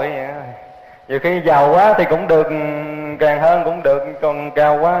hay tội vậy? Nhiều khi giàu quá thì cũng được, càng hơn cũng được, còn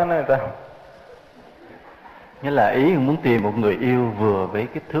cao quá nữa sao? Nghĩa là ý muốn tìm một người yêu vừa với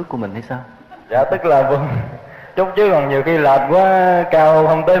kích thước của mình hay sao? Dạ, tức là chút chứ còn nhiều khi lệch quá cao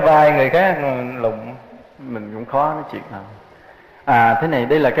không tới vai người khác lụng. Mình cũng khó nói chuyện nào. Thế này,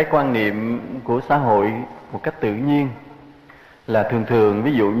 đây là cái quan niệm của xã hội một cách tự nhiên, là thường thường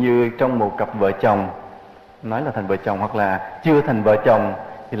ví dụ như trong một cặp vợ chồng, nói là thành vợ chồng hoặc là chưa thành vợ chồng,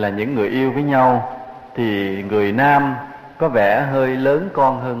 thì là những người yêu với nhau, thì người nam có vẻ hơi lớn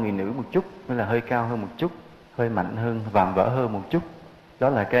con hơn người nữ một chút, hay là hơi cao hơn một chút, hơi mạnh hơn, vạm vỡ hơn một chút. Đó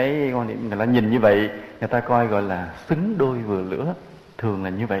là cái quan niệm người ta nhìn như vậy, người ta coi gọi là xứng đôi vừa lứa, thường là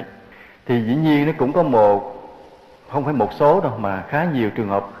như vậy. Thì dĩ nhiên nó cũng có không phải một số đâu mà khá nhiều trường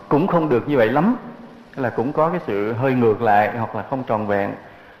hợp cũng không được như vậy lắm, là cũng có cái sự hơi ngược lại hoặc là không tròn vẹn,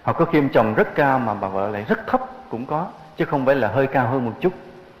 hoặc có khi ông chồng rất cao mà bà vợ lại rất thấp cũng có, chứ không phải là hơi cao hơn một chút.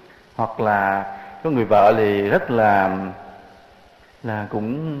 Hoặc là có người vợ thì rất là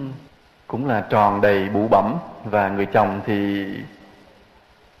cũng là tròn đầy bụ bẫm, và người chồng thì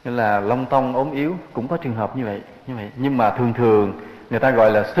là lông tông ốm yếu, cũng có trường hợp như vậy. Nhưng mà thường thường người ta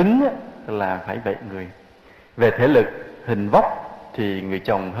gọi là xứng là phải vậy người. Về thể lực, hình vóc thì người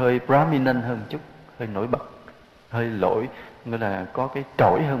chồng hơi prominent hơn một chút, hơi nổi bật, hơi lỗi, nghĩa là có cái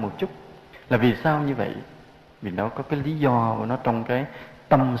trỗi hơn một chút. Là vì sao như vậy? Vì nó có cái lý do của nó trong cái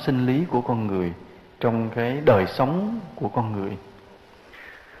tâm sinh lý của con người, trong cái đời sống của con người.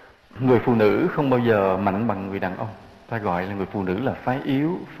 Người phụ nữ không bao giờ mạnh bằng người đàn ông. Ta gọi là người phụ nữ là phái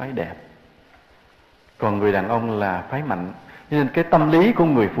yếu, phái đẹp, còn người đàn ông là phái mạnh. Nên cái tâm lý của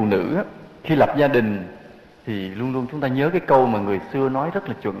người phụ nữ khi lập gia đình thì luôn luôn chúng ta nhớ cái câu mà người xưa nói rất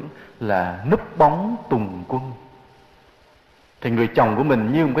là chuẩn, là núp bóng tùng quân. Thì người chồng của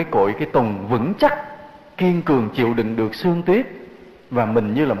mình như một cái cội cái tùng vững chắc, kiên cường chịu đựng được sương tuyết, và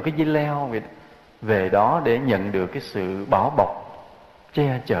mình như là một cái dây leo vậy, về đó để nhận được cái sự bảo bọc,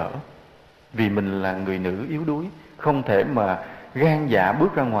 che chở. Vì mình là người nữ yếu đuối, không thể mà gan dạ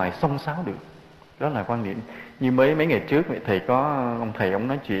bước ra ngoài xông xáo được. Đó là quan niệm. Như mấy ngày trước ông thầy ông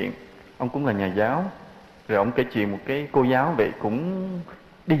nói chuyện, ông cũng là nhà giáo, rồi ông kể chuyện một cái cô giáo vậy, cũng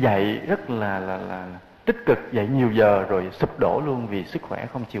đi dạy rất là tích cực, dạy nhiều giờ rồi sụp đổ luôn vì sức khỏe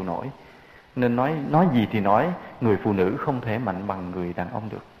không chịu nổi. Nên nói gì thì nói, người phụ nữ không thể mạnh bằng người đàn ông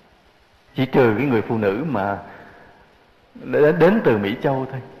được. Chỉ trừ cái người phụ nữ mà đến từ Mỹ Châu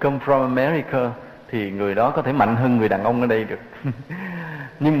thôi, come from America, thì người đó có thể mạnh hơn người đàn ông ở đây được.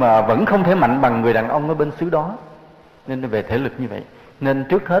 Nhưng mà vẫn không thể mạnh bằng người đàn ông ở bên xứ đó. Nên về thể lực như vậy. Nên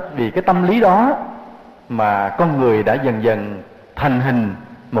trước hết vì cái tâm lý đó mà con người đã dần dần thành hình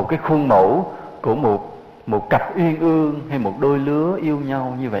một cái khuôn mẫu của một cặp uyên ương hay một đôi lứa yêu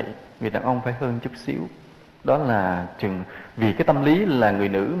nhau như vậy. Người đàn ông phải hơn chút xíu. Đó là vì cái tâm lý là người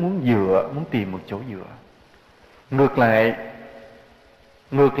nữ muốn tìm một chỗ dựa.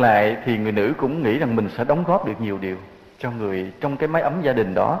 Ngược lại thì người nữ cũng nghĩ rằng mình sẽ đóng góp được nhiều điều cho người trong cái mái ấm gia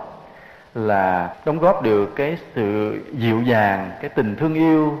đình đó, là đóng góp được cái sự dịu dàng, cái tình thương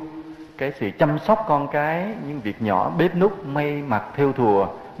yêu, cái sự chăm sóc con cái, những việc nhỏ bếp núc, may mặc, thêu thùa,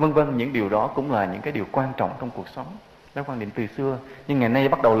 vân vân. Những điều đó cũng là những cái điều quan trọng trong cuộc sống. Đó quan điểm từ xưa. Nhưng ngày nay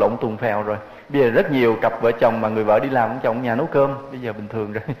bắt đầu lộn tuồng phèo rồi. Bây giờ rất nhiều cặp vợ chồng mà người vợ đi làm, ông chồng ở nhà nấu cơm. Bây giờ bình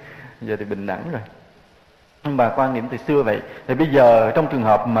thường rồi. Bây giờ thì bình đẳng rồi. Nhưng mà quan điểm từ xưa vậy. Thì bây giờ trong trường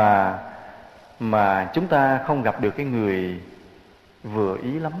hợp mà chúng ta không gặp được cái người vừa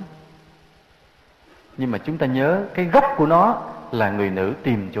ý lắm, nhưng mà chúng ta nhớ cái gốc của nó là người nữ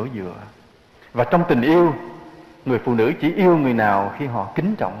tìm chỗ dựa. Và trong tình yêu, người phụ nữ chỉ yêu người nào khi họ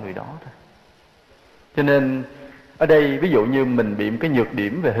kính trọng người đó thôi. Cho nên ở đây ví dụ như mình bị một cái nhược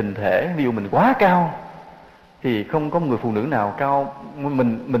điểm về hình thể, ví dụ mình quá cao, thì không có người phụ nữ nào cao,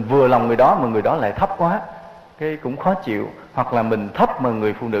 mình vừa lòng người đó mà người đó lại thấp quá, cái cũng khó chịu. Hoặc là mình thấp mà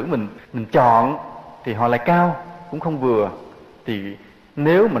người phụ nữ mình chọn thì họ lại cao, cũng không vừa. Thì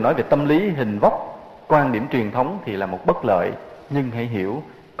nếu mà nói về tâm lý hình vóc, quan điểm truyền thống thì là một bất lợi. Nhưng hãy hiểu,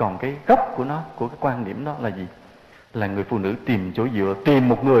 còn cái gốc của nó, của cái quan điểm đó là gì? Là người phụ nữ tìm chỗ dựa, tìm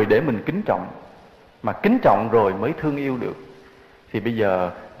một người để mình kính trọng. Mà kính trọng rồi mới thương yêu được. Thì bây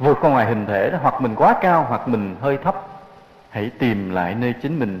giờ vượt qua ngoài hình thể đó, hoặc mình quá cao hoặc mình hơi thấp, hãy tìm lại nơi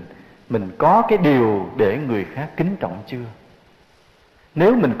chính mình có cái điều để người khác kính trọng chưa?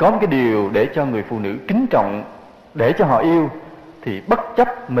 Nếu mình có cái điều để cho người phụ nữ kính trọng, để cho họ yêu, thì bất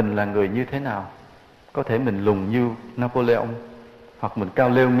chấp mình là người như thế nào, có thể mình lùn như Napoleon, hoặc mình cao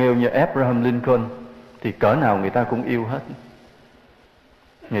lêu nghêu như Abraham Lincoln, thì cỡ nào người ta cũng yêu hết.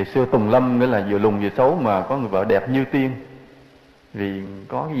 Ngày xưa Tùng Lâm nghĩa là vừa lùn vừa xấu mà có người vợ đẹp như tiên, vì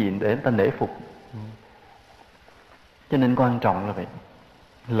có cái gì để người ta nể phục. Cho nên quan trọng là vậy.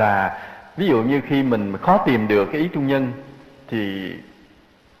 Là ví dụ như khi mình khó tìm được cái ý trung nhân,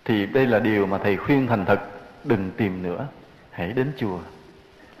 thì đây là điều mà thầy khuyên thành thật, đừng tìm nữa, hãy đến chùa.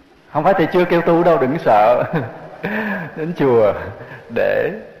 Không phải thầy chưa kêu tu đâu, đừng sợ. đến chùa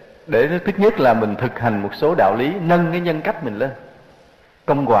để thứ nhất là mình thực hành một số đạo lý, nâng cái nhân cách mình lên,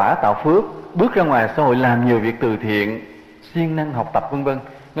 công quả tạo phước, bước ra ngoài xã hội làm nhiều việc từ thiện, siêng năng học tập vân vân.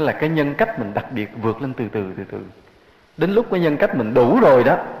 Nghĩa là cái nhân cách mình đặc biệt vượt lên từ từ. Đến lúc cái nhân cách mình đủ rồi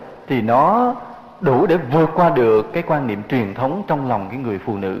đó, thì nó đủ để vượt qua được cái quan niệm truyền thống trong lòng cái người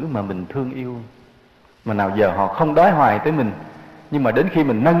phụ nữ mà mình thương yêu, mà nào giờ họ không đói hoài tới mình. Nhưng mà đến khi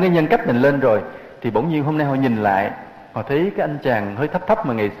mình nâng cái nhân cách mình lên rồi, thì bỗng nhiên hôm nay họ nhìn lại, họ thấy cái anh chàng hơi thấp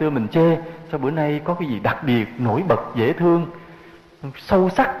mà ngày xưa mình chê, sao bữa nay có cái gì đặc biệt, nổi bật, dễ thương, sâu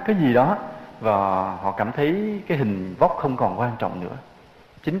sắc cái gì đó. Và họ cảm thấy cái hình vóc không còn quan trọng nữa.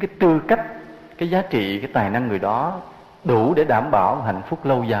 Chính cái tư cách, cái giá trị, cái tài năng người đó đủ để đảm bảo hạnh phúc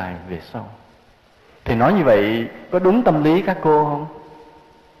lâu dài về sau. Thì nói như vậy có đúng tâm lý các cô không?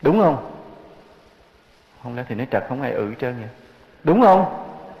 Đúng không? Không lẽ thì nói trật không ai hết trơn vậy? Đúng không?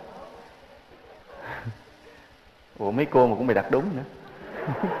 Ủa mấy cô mà cũng bị đặt đúng nữa.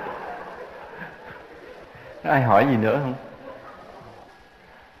 Ai hỏi gì nữa không?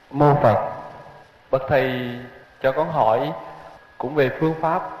 Mô Phật. Bậc thầy cho con hỏi cũng về phương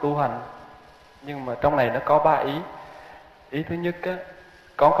pháp tu hành, nhưng mà trong này nó có 3 ý. Ý thứ nhất á,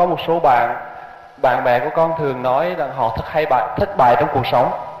 con có một số bạn bè của con thường nói rằng họ thất bại trong cuộc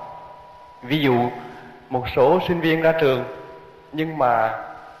sống. Ví dụ một số sinh viên ra trường nhưng mà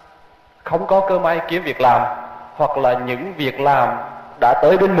không có cơ may kiếm việc làm, hoặc là những việc làm đã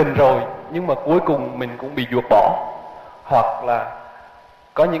tới bên mình rồi nhưng mà cuối cùng mình cũng bị dụt bỏ. Hoặc là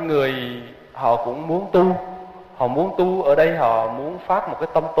có những người họ cũng muốn tu ở đây, họ muốn phát một cái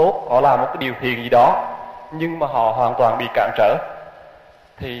tâm tốt, họ làm một cái điều thiện gì đó, nhưng mà họ hoàn toàn bị cản trở.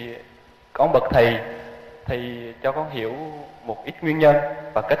 Thì con bậc thầy cho con hiểu một ít nguyên nhân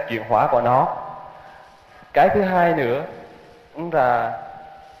và cách chuyển hóa của nó. Cái thứ hai nữa là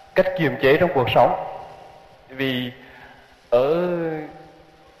cách kiềm chế trong cuộc sống. Vì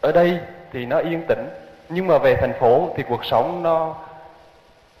ở đây thì nó yên tĩnh, nhưng mà về thành phố thì cuộc sống nó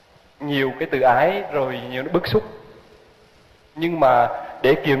nhiều cái tự ái, rồi nhiều nó bức xúc. Nhưng mà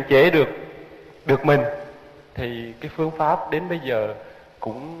để kiềm chế được mình thì cái phương pháp đến bây giờ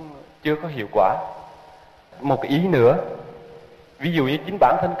cũng chưa có hiệu quả. Một cái ý nữa, ví dụ như chính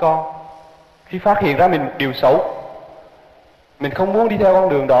bản thân con, khi phát hiện ra mình một điều xấu, mình không muốn đi theo con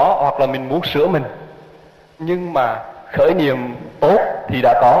đường đó, hoặc là mình muốn sửa mình, nhưng mà khởi niệm tốt thì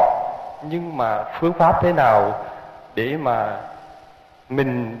đã có, nhưng mà phương pháp thế nào để mà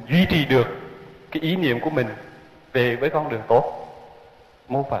mình duy trì được cái ý niệm của mình về với con đường tốt?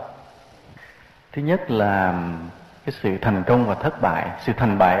 Mô Phật. Thứ nhất là cái sự thành công và thất bại, sự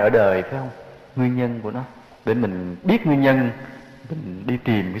thành bại ở đời, phải không? Nguyên nhân của nó, để mình biết nguyên nhân, mình đi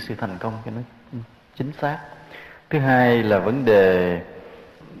tìm cái sự thành công cho nó chính xác. Thứ hai là vấn đề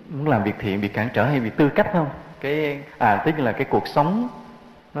muốn làm việc thiện bị cản trở hay bị tư cách, không? Tức là cái cuộc sống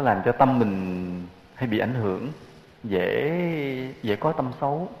nó làm cho tâm mình hay bị ảnh hưởng, dễ có tâm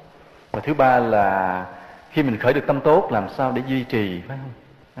xấu. Và thứ ba là khi mình khởi được tâm tốt, làm sao để duy trì, phải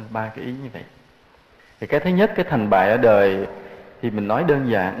không? 3 cái ý như vậy. Thì cái thứ nhất, cái thành bại ở đời thì mình nói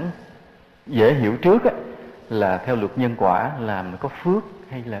đơn giản, dễ hiểu trước á, là theo luật nhân quả, làm có phước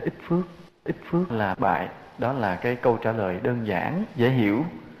hay là ít phước. Ít phước là bại. Đó là cái câu trả lời đơn giản, dễ hiểu.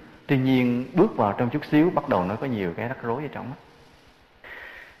 Tuy nhiên bước vào trong chút xíu, bắt đầu nó có nhiều cái rắc rối ở trong đó.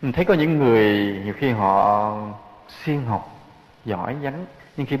 Mình thấy có những người nhiều khi họ siêng học, giỏi vắng,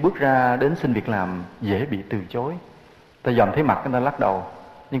 nhưng khi bước ra đến xin việc làm dễ bị từ chối. Ta dòm thấy mặt người ta lắc đầu.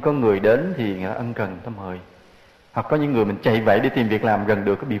 Nhưng có người đến thì người ta ân cần tâm hời. Hoặc có những người mình chạy vậy để tìm việc làm, gần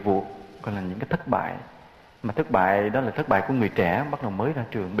được có bị vụt, còn là những cái thất bại. Mà thất bại đó là thất bại của người trẻ bắt đầu mới ra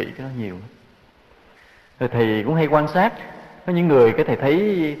trường, bị cái đó nhiều. Rồi thầy cũng hay quan sát, có những người cái thầy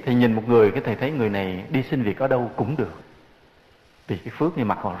thấy, thầy nhìn một người cái thầy thấy người này đi xin việc ở đâu cũng được, vì cái phước như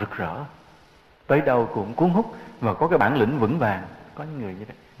mặt họ rực rỡ, tới đâu cũng cuốn hút và có cái bản lĩnh vững vàng. Có những người như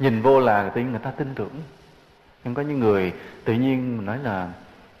vậy, nhìn vô là tự nhiên người ta tin tưởng. Nhưng có những người tự nhiên mình nói là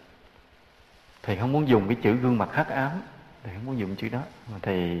thầy không muốn dùng cái chữ gương mặt hắc ám, thầy không muốn dùng chữ đó, mà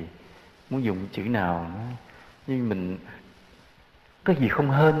thầy muốn dùng chữ nào nó nhưng mình có gì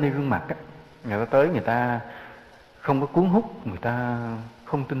không hên nơi gương mặt á. Người ta tới, người ta không có cuốn hút, người ta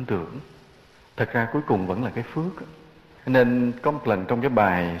không tin tưởng. Thật ra cuối cùng vẫn là cái phước. Nên có một lần trong cái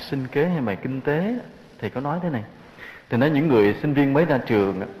bài sinh kế hay bài kinh tế, thầy có nói thế này. Thì nói những người sinh viên mới ra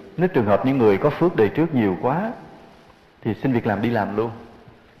trường, nếu trường hợp những người có phước đời trước nhiều quá thì xin việc làm đi làm luôn,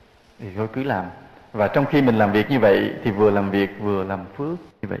 thì thôi cứ làm. Và trong khi mình làm việc như vậy thì vừa làm việc vừa làm phước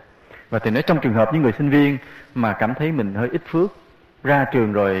như vậy. Và thì nói trong trường hợp những người sinh viên mà cảm thấy mình hơi ít phước, ra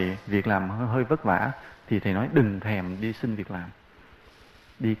trường rồi việc làm hơi vất vả, thì thầy nói đừng thèm đi xin việc làm,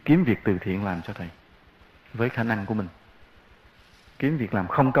 đi kiếm việc từ thiện làm cho thầy. với khả năng của mình. Kiếm việc làm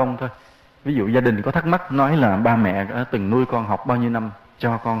không công thôi. Ví dụ gia đình có thắc mắc nói là ba mẹ đã từng nuôi con học bao nhiêu năm,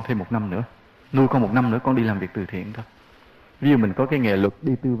 cho con thêm 1 năm nữa, nuôi con 1 năm nữa con đi làm việc từ thiện thôi. Ví dụ mình có cái nghề luật,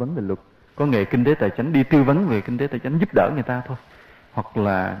 đi tư vấn về luật, có nghề kinh tế tài chính, đi tư vấn về kinh tế tài chính, giúp đỡ người ta thôi. Hoặc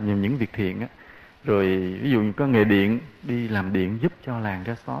là những việc thiện á. Rồi ví dụ như có nghề điện, đi làm điện giúp cho làng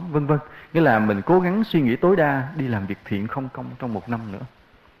cho xóm, vân vân. Nghĩa là mình cố gắng suy nghĩ tối đa, đi làm việc thiện không công trong 1 năm nữa,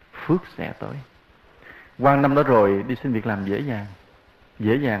 phước sẽ tới. Qua năm đó rồi đi xin việc làm dễ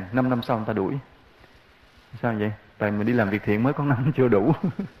dàng, 5 năm sau người ta đuổi. Sao vậy? Tại mình đi làm việc thiện mới có 5 chưa đủ.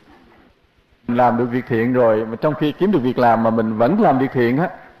 Mình làm được việc thiện rồi, mà trong khi kiếm được việc làm mà mình vẫn làm việc thiện á,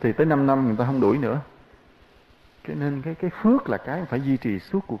 thì tới 5 năm người ta không đuổi nữa. Cho nên cái phước là cái phải duy trì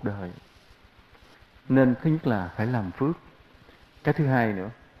suốt cuộc đời. Nên thứ nhất là phải làm phước. Cái thứ hai nữa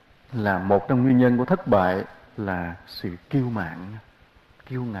là một trong nguyên nhân của thất bại là sự kiêu mạn,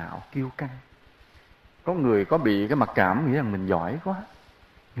 kiêu ngạo, kiêu căng. Có người có bị cái mặc cảm, nghĩ rằng mình giỏi quá.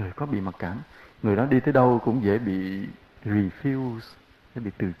 Người có bị mặc cảm, người đó đi tới đâu cũng dễ bị refuse, dễ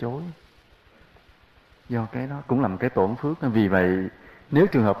bị từ chối. Do cái đó cũng là một cái tổn phước. Vì vậy nếu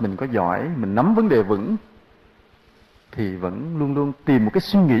trường hợp mình có giỏi, mình nắm vấn đề vững, thì vẫn luôn luôn tìm một cái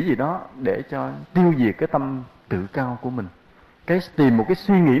suy nghĩ gì đó để cho tiêu diệt cái tâm tự cao của mình. Tìm một cái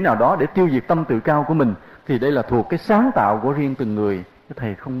suy nghĩ nào đó để tiêu diệt tâm tự cao của mình, thì đây là thuộc cái sáng tạo của riêng từng người.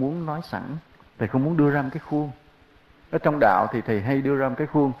 Thầy không muốn nói sẵn, thầy không muốn đưa ra một cái khuôn. Ở trong đạo thì thầy hay đưa ra một cái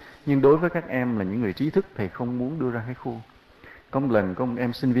khuôn, nhưng đối với các em là những người trí thức, thầy không muốn đưa ra cái khuôn. Có một lần có một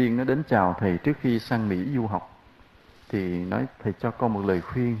em sinh viên nó đến chào thầy trước khi sang Mỹ du học, thì nói thầy cho con một lời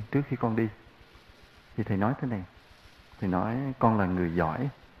khuyên trước khi con đi. Thì thầy nói thế này, thầy nói con là người giỏi,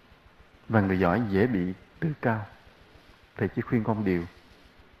 và người giỏi dễ bị tự cao. Thầy chỉ khuyên con điều,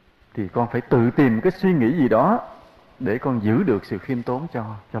 thì con phải tự tìm cái suy nghĩ gì đó để con giữ được sự khiêm tốn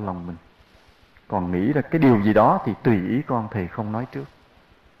cho lòng mình. Còn nghĩ ra cái điều gì đó thì tùy ý con, thầy không nói trước.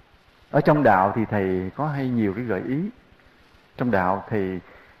 Ở trong đạo thì thầy có hay nhiều cái gợi ý. Trong đạo thầy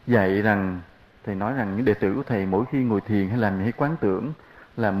dạy rằng, thầy nói rằng những đệ tử của thầy mỗi khi ngồi thiền hay làm hay quán tưởng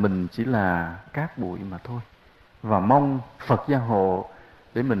là mình chỉ là cát bụi mà thôi. Và mong Phật gia hộ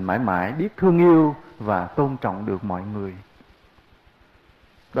để mình mãi mãi biết thương yêu và tôn trọng được mọi người.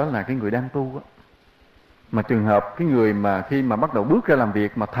 Đó là cái người đang tu á. Mà trường hợp cái người mà khi mà bắt đầu bước ra làm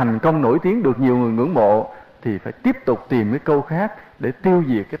việc mà thành công nổi tiếng, được nhiều người ngưỡng mộ, thì phải tiếp tục tìm cái câu khác để tiêu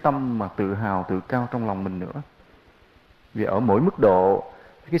diệt cái tâm mà tự hào, tự cao trong lòng mình nữa. Vì ở mỗi mức độ,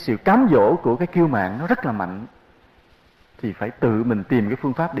 cái sự cám dỗ của cái kiêu mạn nó rất là mạnh, thì phải tự mình tìm cái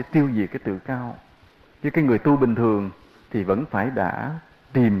phương pháp để tiêu diệt cái tự cao. Chứ cái người tu bình thường thì vẫn phải đã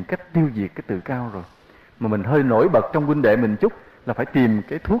tìm cách tiêu diệt cái tự cao rồi. Mà mình hơi nổi bật trong huynh đệ mình chút là phải tìm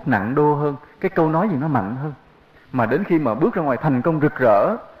cái thuốc nặng đô hơn, cái câu nói gì nó mạnh hơn. Mà đến khi mà bước ra ngoài thành công rực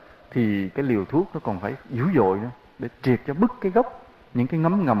rỡ thì cái liều thuốc nó còn phải dữ dội nữa, để triệt cho bứt cái gốc những cái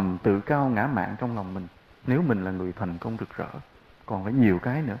ngấm ngầm tự cao ngã mạn trong lòng mình. Nếu mình là người thành công rực rỡ, còn phải nhiều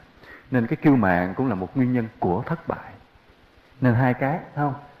cái nữa. Nên cái kiêu mạn cũng là một nguyên nhân của thất bại. Nên hai cái,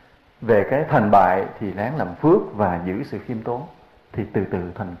 không? Về cái thành bại thì ráng làm phước và giữ sự khiêm tốn, thì từ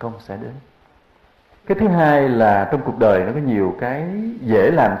từ thành công sẽ đến. Cái thứ hai là trong cuộc đời nó có nhiều cái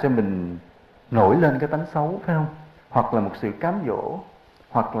dễ làm cho mình nổi lên cái tánh xấu, phải không? Hoặc là một sự cám dỗ,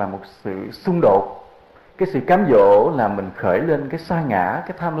 hoặc là một sự xung đột. Cái sự cám dỗ làm mình khởi lên cái sa ngã,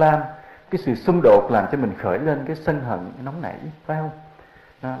 cái tham lam. Cái sự xung đột làm cho mình khởi lên cái sân hận, cái nóng nảy, phải không?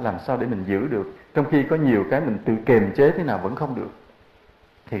 Đó, làm sao để mình giữ được, trong khi có nhiều cái mình tự kiềm chế thế nào vẫn không được.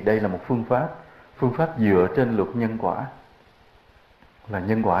 Thì đây là một phương pháp dựa trên luật nhân quả. Là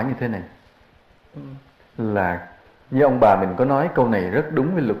nhân quả như thế này, là như ông bà mình có nói câu này rất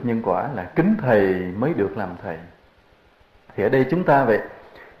đúng với luật nhân quả, là kính thầy mới được làm thầy. Thì ở đây chúng ta vậy,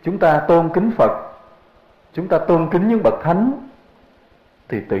 chúng ta tôn kính Phật, chúng ta tôn kính những bậc thánh,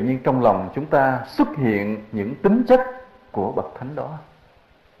 thì tự nhiên trong lòng chúng ta xuất hiện những tính chất của bậc thánh đó.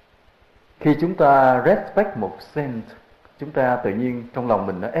 Khi chúng ta respect một saint, chúng ta tự nhiên trong lòng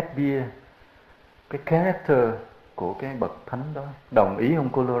mình nó admire cái character của cái bậc thánh đó. Đồng ý không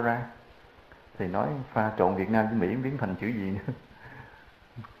cô Laura? Thì nói pha trộn Việt Nam với Mỹ biến thành chữ gì nữa.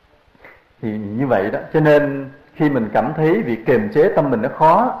 Thì như vậy đó, cho nên khi mình cảm thấy việc kiềm chế tâm mình nó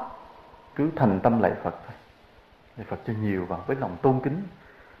khó, cứ thành tâm lạy Phật thôi, lạy Phật cho nhiều vào với lòng tôn kính.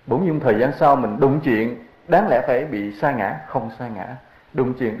 Bỗng nhiên thời gian sau mình đụng chuyện đáng lẽ phải bị sa ngã, không sa ngã.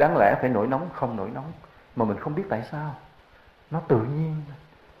 Đụng chuyện đáng lẽ phải nổi nóng, không nổi nóng. Mà mình không biết tại sao. Nó tự nhiên.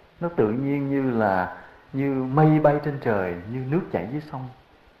 Nó tự nhiên như mây bay trên trời, như nước chảy dưới sông,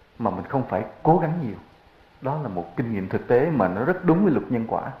 mà mình không phải cố gắng nhiều. Đó là một kinh nghiệm thực tế mà nó rất đúng với luật nhân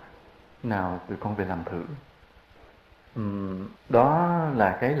quả. Nào tụi con về làm thử. Đó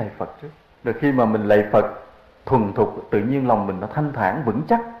là cái lạy Phật trước. Rồi khi mà mình lạy Phật thuần thục, tự nhiên lòng mình nó thanh thản vững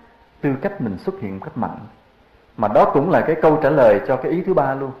chắc, tư cách mình xuất hiện một cách mạnh. Mà đó cũng là cái câu trả lời cho cái ý thứ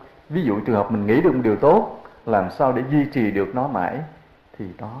ba luôn. Ví dụ trường hợp mình nghĩ được một điều tốt, làm sao để duy trì được nó mãi, thì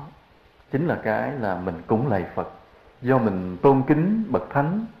đó chính là cái là mình cũng lạy Phật. Do mình tôn kính bậc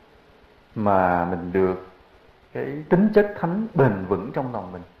thánh mà mình được cái tính chất thánh bền vững trong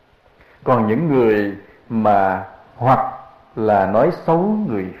lòng mình. Còn những người mà hoặc là nói xấu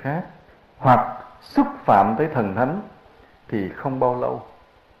người khác, hoặc xúc phạm tới thần thánh, thì không bao lâu,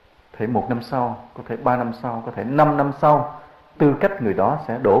 thể 1 năm sau, có thể 3 năm sau, có thể 5 năm sau, tư cách người đó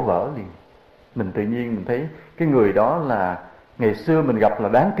sẽ đổ vỡ liền. Mình tự nhiên mình thấy cái người đó là ngày xưa mình gặp là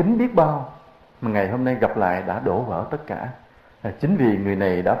đáng kính biết bao, mà ngày hôm nay gặp lại đã đổ vỡ tất cả. Chính vì người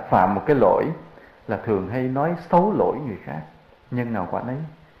này đã phạm một cái lỗi là thường hay nói xấu lỗi người khác, nhân nào quả nấy,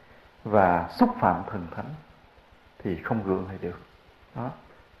 và xúc phạm thần thánh, thì không gượng lại được. Đó,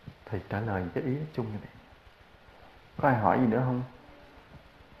 thầy trả lời cái ý chung như vậy. Có ai hỏi gì nữa không?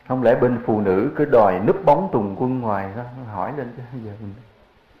 Không lẽ bên phụ nữ cứ đòi núp bóng tùng quân ngoài đó, hỏi lên chứ giờ mình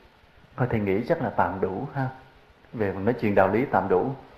thôi thầy nghĩ chắc là tạm đủ ha. Về mình nói chuyện đạo lý tạm đủ.